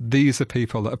know these are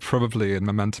people that are probably in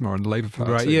Momentum or in the Labour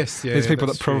Party. Right. Yes. Yeah. These people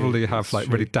that probably have like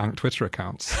really dank Twitter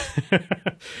accounts.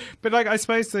 But like, I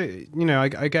suppose that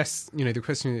I guess the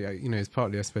question is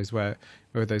partly, I suppose, where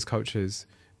those cultures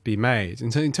be made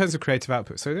in terms of creative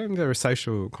output. So there are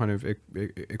social kind of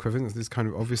equivalents. There's kind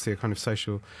of obviously a kind of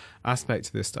social aspect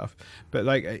to this stuff. But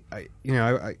like, I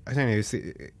don't know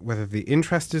whether the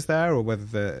interest is there or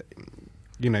whether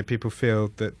people feel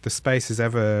that the space is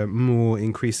ever more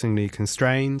increasingly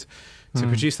constrained to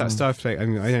produce that stuff. Like, I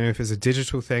don't know if it's a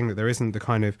digital thing, that there isn't the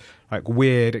kind of like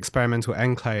weird experimental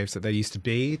enclaves that there used to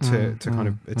be to kind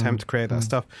of attempt to create that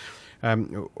stuff.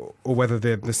 Or whether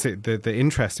the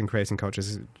interest in creating cultures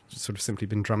has sort of simply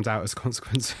been drummed out as a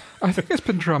consequence. I think it's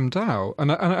been drummed out,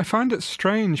 and I find it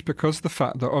strange because of the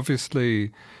fact that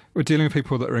obviously we're dealing with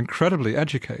people that are incredibly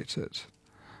educated,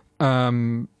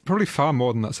 probably far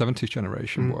more than that 70s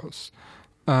generation was,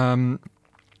 and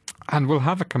will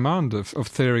have a command of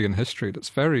theory and history that's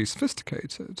very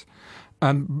sophisticated.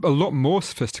 And a lot more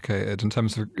sophisticated in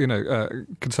terms of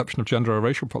conception of gender or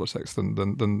racial politics than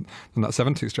that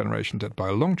 70s generation did by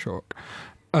a long chalk.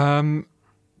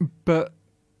 But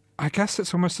I guess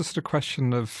it's almost a sort of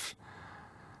question of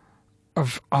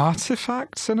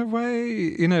artifacts in a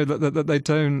way, that they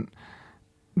don't,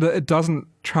 that it doesn't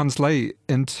translate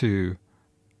into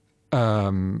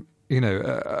a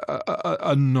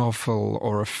novel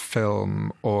or a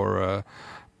film or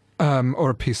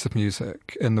a piece of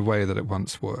music in the way that it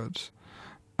once would.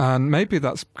 And maybe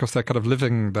that's because they're kind of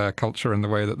living their culture in the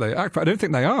way that they act. But I don't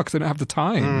think they are, because they don't have the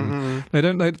time. They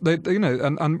don't,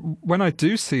 and when I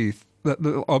do see that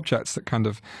little objects that kind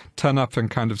of turn up and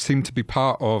kind of seem to be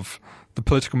part of the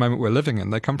political moment we're living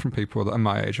in, they come from people that are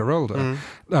my age or older.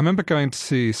 I remember going to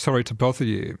see Sorry to Bother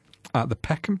You at the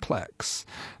Peckinplex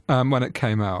when it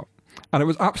came out. And it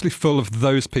was absolutely full of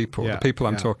those people, the people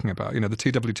I'm talking about, the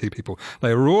TWT people.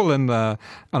 They were all in there,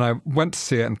 and I went to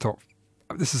see it and thought,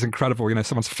 this is incredible.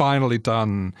 Someone's finally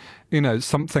done,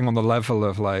 something on the level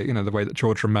of like, the way that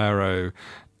George Romero,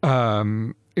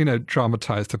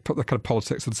 dramatized to put the kind of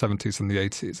politics of the 70s and the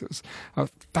 80s. It was,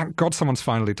 thank God someone's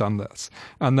finally done this.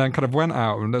 And then kind of went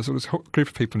out, and there's this group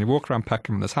of people, and you walk around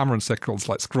Peckham, and there's hammer and sickles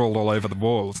like scrawled all over the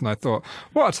walls. And I thought,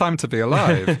 what a time to be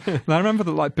alive. And I remember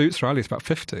that like Boots Riley's about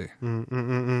 50.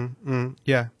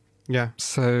 Yeah.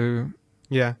 So...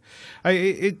 Yeah.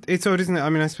 It's odd, isn't it? I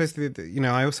mean, I suppose,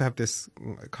 I also have this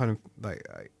kind of like,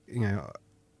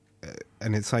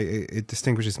 and it's like it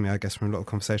distinguishes me, I guess, from a lot of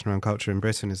conversation around culture in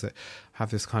Britain, is that I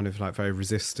have this kind of like very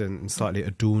resistant and slightly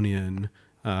Adornian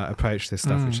approach to this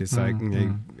stuff, which is like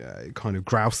kind of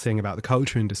grousing about the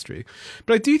culture industry.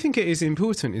 But I do think it is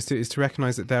important is to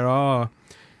recognise that there are,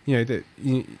 there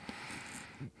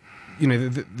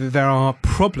are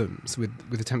problems with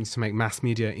attempting to make mass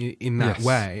media in that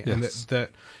way, and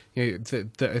that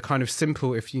are kind of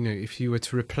simple. If you were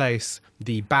to replace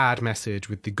the bad message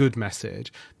with the good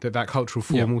message, that cultural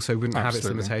form also wouldn't have its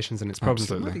limitations and its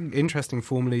problems. I think interesting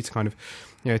formally to kind of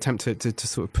attempt to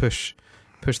sort of push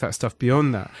that stuff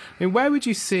beyond that. I mean, where would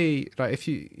you see, like, if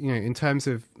you in terms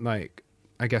of like,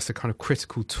 I guess, a kind of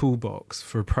critical toolbox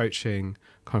for approaching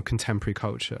kind of contemporary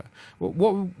culture?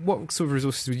 What sort of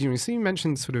resources would you use? So you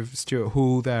mentioned sort of Stuart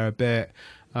Hall there a bit.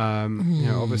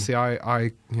 Obviously,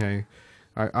 I'm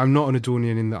not an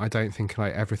Adornian in that I don't think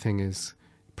like everything is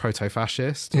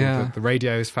proto-fascist. The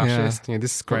radio is fascist.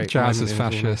 This is great. Jazz is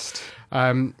fascist.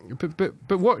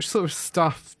 But what sort of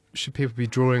stuff should people be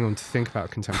drawing on to think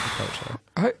about contemporary culture?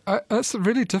 That's a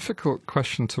really difficult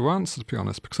question to answer, to be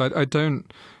honest, because I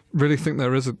don't really think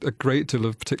there is a great deal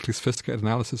of particularly sophisticated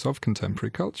analysis of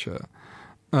contemporary culture.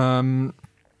 I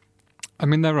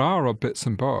mean, there are odd bits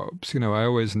and bobs. I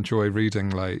always enjoy reading,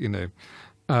 like,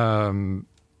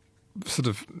 sort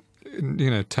of,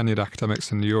 tenured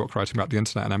academics in New York writing about the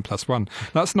internet and N+1.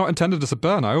 That's not intended as a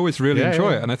burn. I always really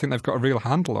enjoy it, and I think they've got a real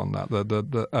handle on that. The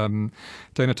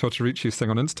Dana Tortorici's thing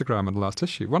on Instagram in the last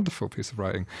issue, wonderful piece of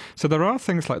writing. So there are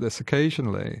things like this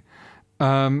occasionally,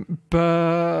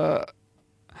 but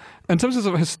in terms of,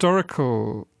 sort of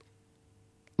historical,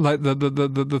 like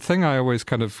the thing I always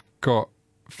kind of got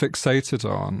fixated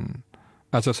on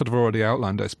as I've sort of already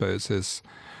outlined, I suppose, is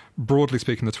broadly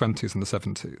speaking the 20s and the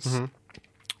 70s. Mm-hmm.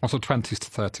 Also 20s to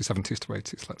 30s, 70s to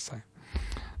 80s, let's say.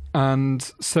 And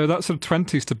so that sort of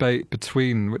 20s debate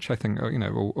between, which I think,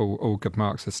 all good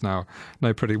Marxists now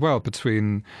know pretty well,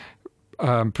 between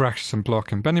Brecht and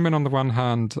Bloch and Benjamin on the one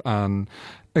hand, and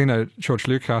George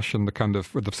Lukács and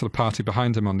with the sort of party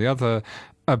behind him on the other,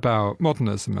 about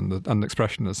modernism and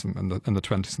expressionism in the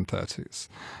 20s and 30s,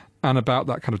 and about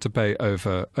that kind of debate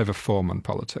over form and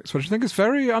politics, which I think is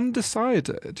very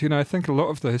undecided. I think a lot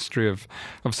of the history of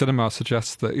cinema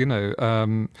suggests that you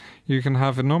can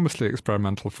have enormously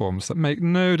experimental forms that make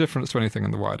no difference to anything in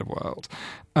the wider world.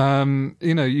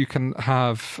 You can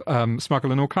have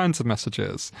smuggle in all kinds of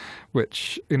messages,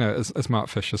 which as Mark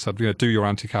Fisher said, do your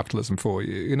anti-capitalism for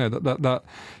you. That.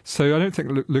 So I don't think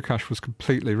Lukács was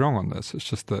completely wrong on this. It's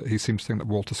just that he seems to think that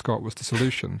Walter Scott was the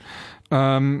solution.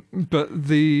 And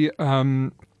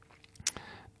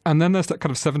then there's that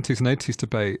kind of 70s and 80s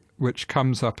debate, which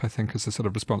comes up, I think, as a sort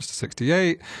of response to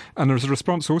 68. And there's a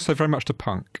response also very much to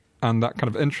punk and that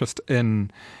kind of interest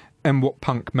in what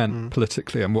punk meant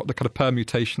politically and what the kind of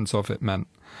permutations of it meant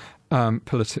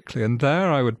politically. And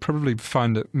there I would probably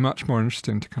find it much more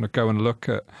interesting to kind of go and look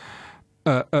at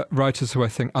writers who I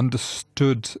think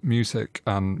understood music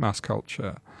and mass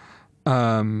culture,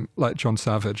 like John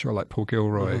Savage or like Paul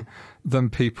Gilroy,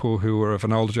 than people who were of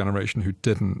an older generation who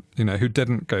didn't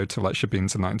go to like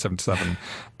Shabin's in 1977,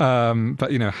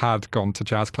 but had gone to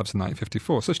jazz clubs in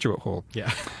 1954. So Stuart Hall.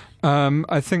 Yeah.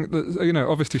 I think that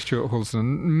obviously Stuart Hall's an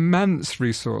immense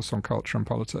resource on culture and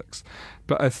politics,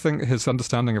 but I think his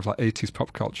understanding of like 80s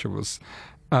pop culture was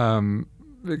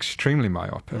extremely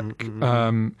myopic,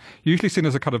 usually seen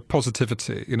as a kind of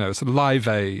positivity, it's a Live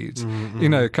Aid,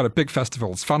 kind of big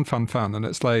festivals, fun, and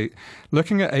it's like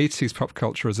looking at 80s pop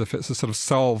culture as if it's a sort of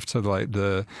solve to like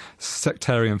the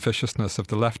sectarian viciousness of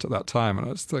the left at that time. And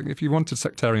it's like, if you wanted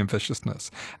sectarian viciousness,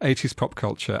 80s pop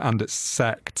culture and its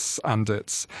sects and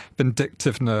its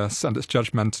vindictiveness and its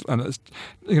judgmental, and its,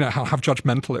 how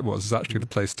judgmental it was is actually the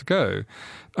place to go.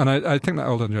 And I think that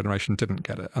older generation didn't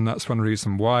get it. And that's one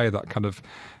reason why that kind of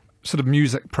sort of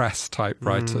music press type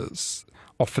writers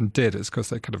often did, is because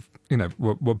they kind of,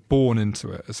 were born into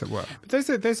it, as it were. But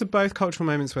those are both cultural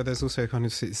moments where there's also kind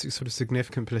of sort of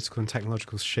significant political and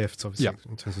technological shifts, obviously,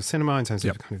 in terms of cinema, in terms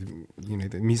of kind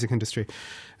of, the music industry.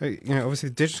 Obviously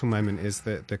the digital moment is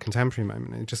the contemporary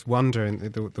moment. And just wonder in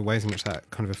the ways in which that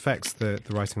kind of affects the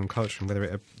writing on culture, and whether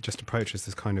it just approaches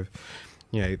this kind of,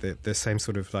 the same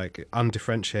sort of like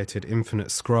undifferentiated infinite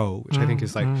scroll, which I think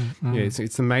is like,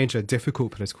 it's a major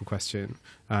difficult political question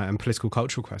and political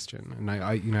cultural question. And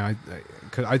I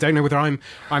don't know whether I'm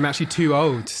actually too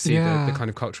old to see the kind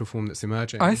of cultural form that's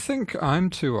emerging. I think I'm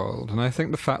too old, and I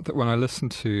think the fact that when I listen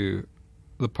to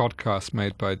the podcasts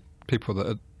made by people that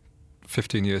are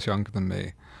 15 years younger than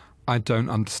me, I don't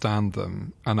understand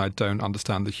them and I don't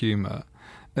understand the humour,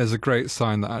 is a great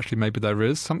sign that actually maybe there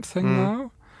is something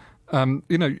now.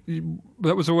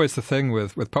 That was always the thing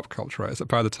with pop culture, right? Is that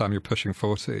by the time you're pushing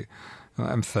 40,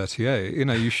 I'm 38,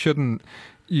 you shouldn't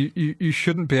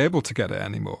be able to get it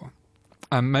anymore.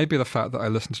 And maybe the fact that I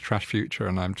listen to Trash Future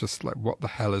and I'm just like, what the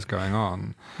hell is going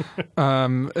on,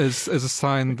 is a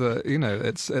sign that,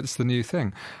 it's the new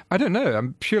thing. I don't know.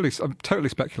 I'm totally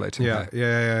speculating.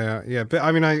 Yeah. But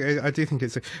I mean, I do think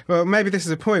maybe this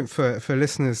is a point for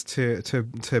listeners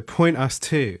to point us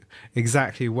to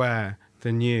exactly where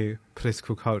the new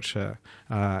political culture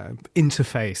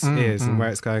interface is, and where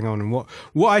it's going on, and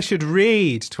what I should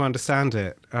read to understand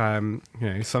it.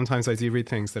 Sometimes I do read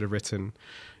things that are written,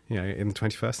 in the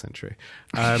 21st century.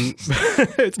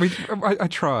 I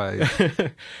try.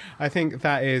 I think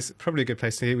that is probably a good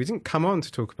place to. We didn't come on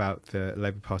to talk about the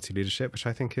Labour Party leadership, which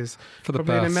I think is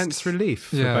probably an immense relief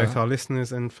for both our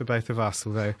listeners and for both of us.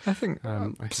 Although I think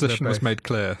the position was made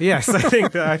clear. Yes, I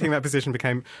think that position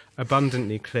became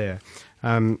abundantly clear.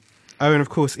 Owen, of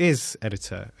course, is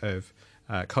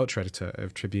culture editor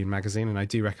of Tribune Magazine, and I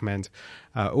do recommend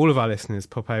all of our listeners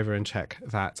pop over and check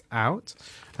that out.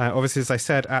 Obviously, as I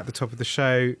said at the top of the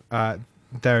show,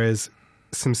 there is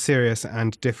some serious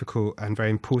and difficult and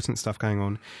very important stuff going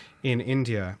on in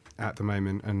India at the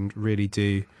moment, and really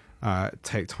do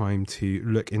take time to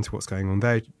look into what's going on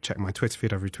there. Check my Twitter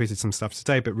feed. I've retweeted some stuff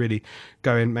today, but really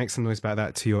go and make some noise about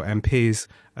that to your MPs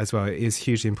as well. It is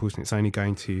hugely important. It's only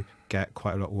going to get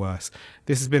quite a lot worse.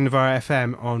 This has been Novara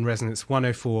FM on Resonance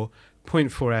 104.4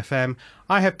 FM.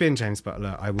 I have been James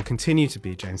Butler. I will continue to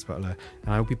be James Butler,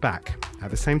 and I will be back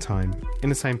at the same time, in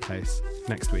the same place,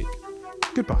 next week.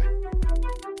 Goodbye.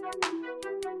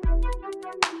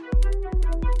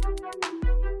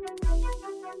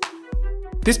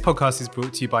 This podcast is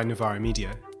brought to you by Novara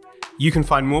Media. You can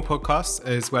find more podcasts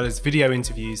as well as video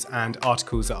interviews and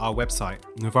articles at our website,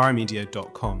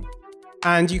 novaramedia.com.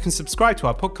 And you can subscribe to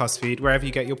our podcast feed wherever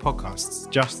you get your podcasts.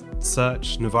 Just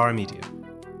search Novara Media.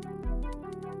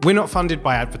 We're not funded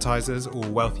by advertisers or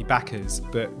wealthy backers,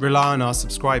 but rely on our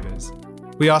subscribers.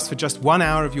 We ask for just 1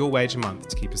 hour of your wage a month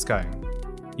to keep us going.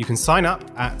 You can sign up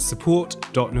at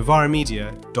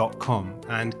support.novaramedia.com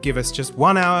and give us just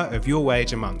 1 hour of your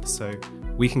wage a month so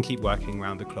we can keep working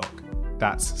round the clock.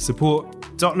 That's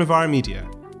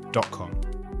support.novaramedia.com.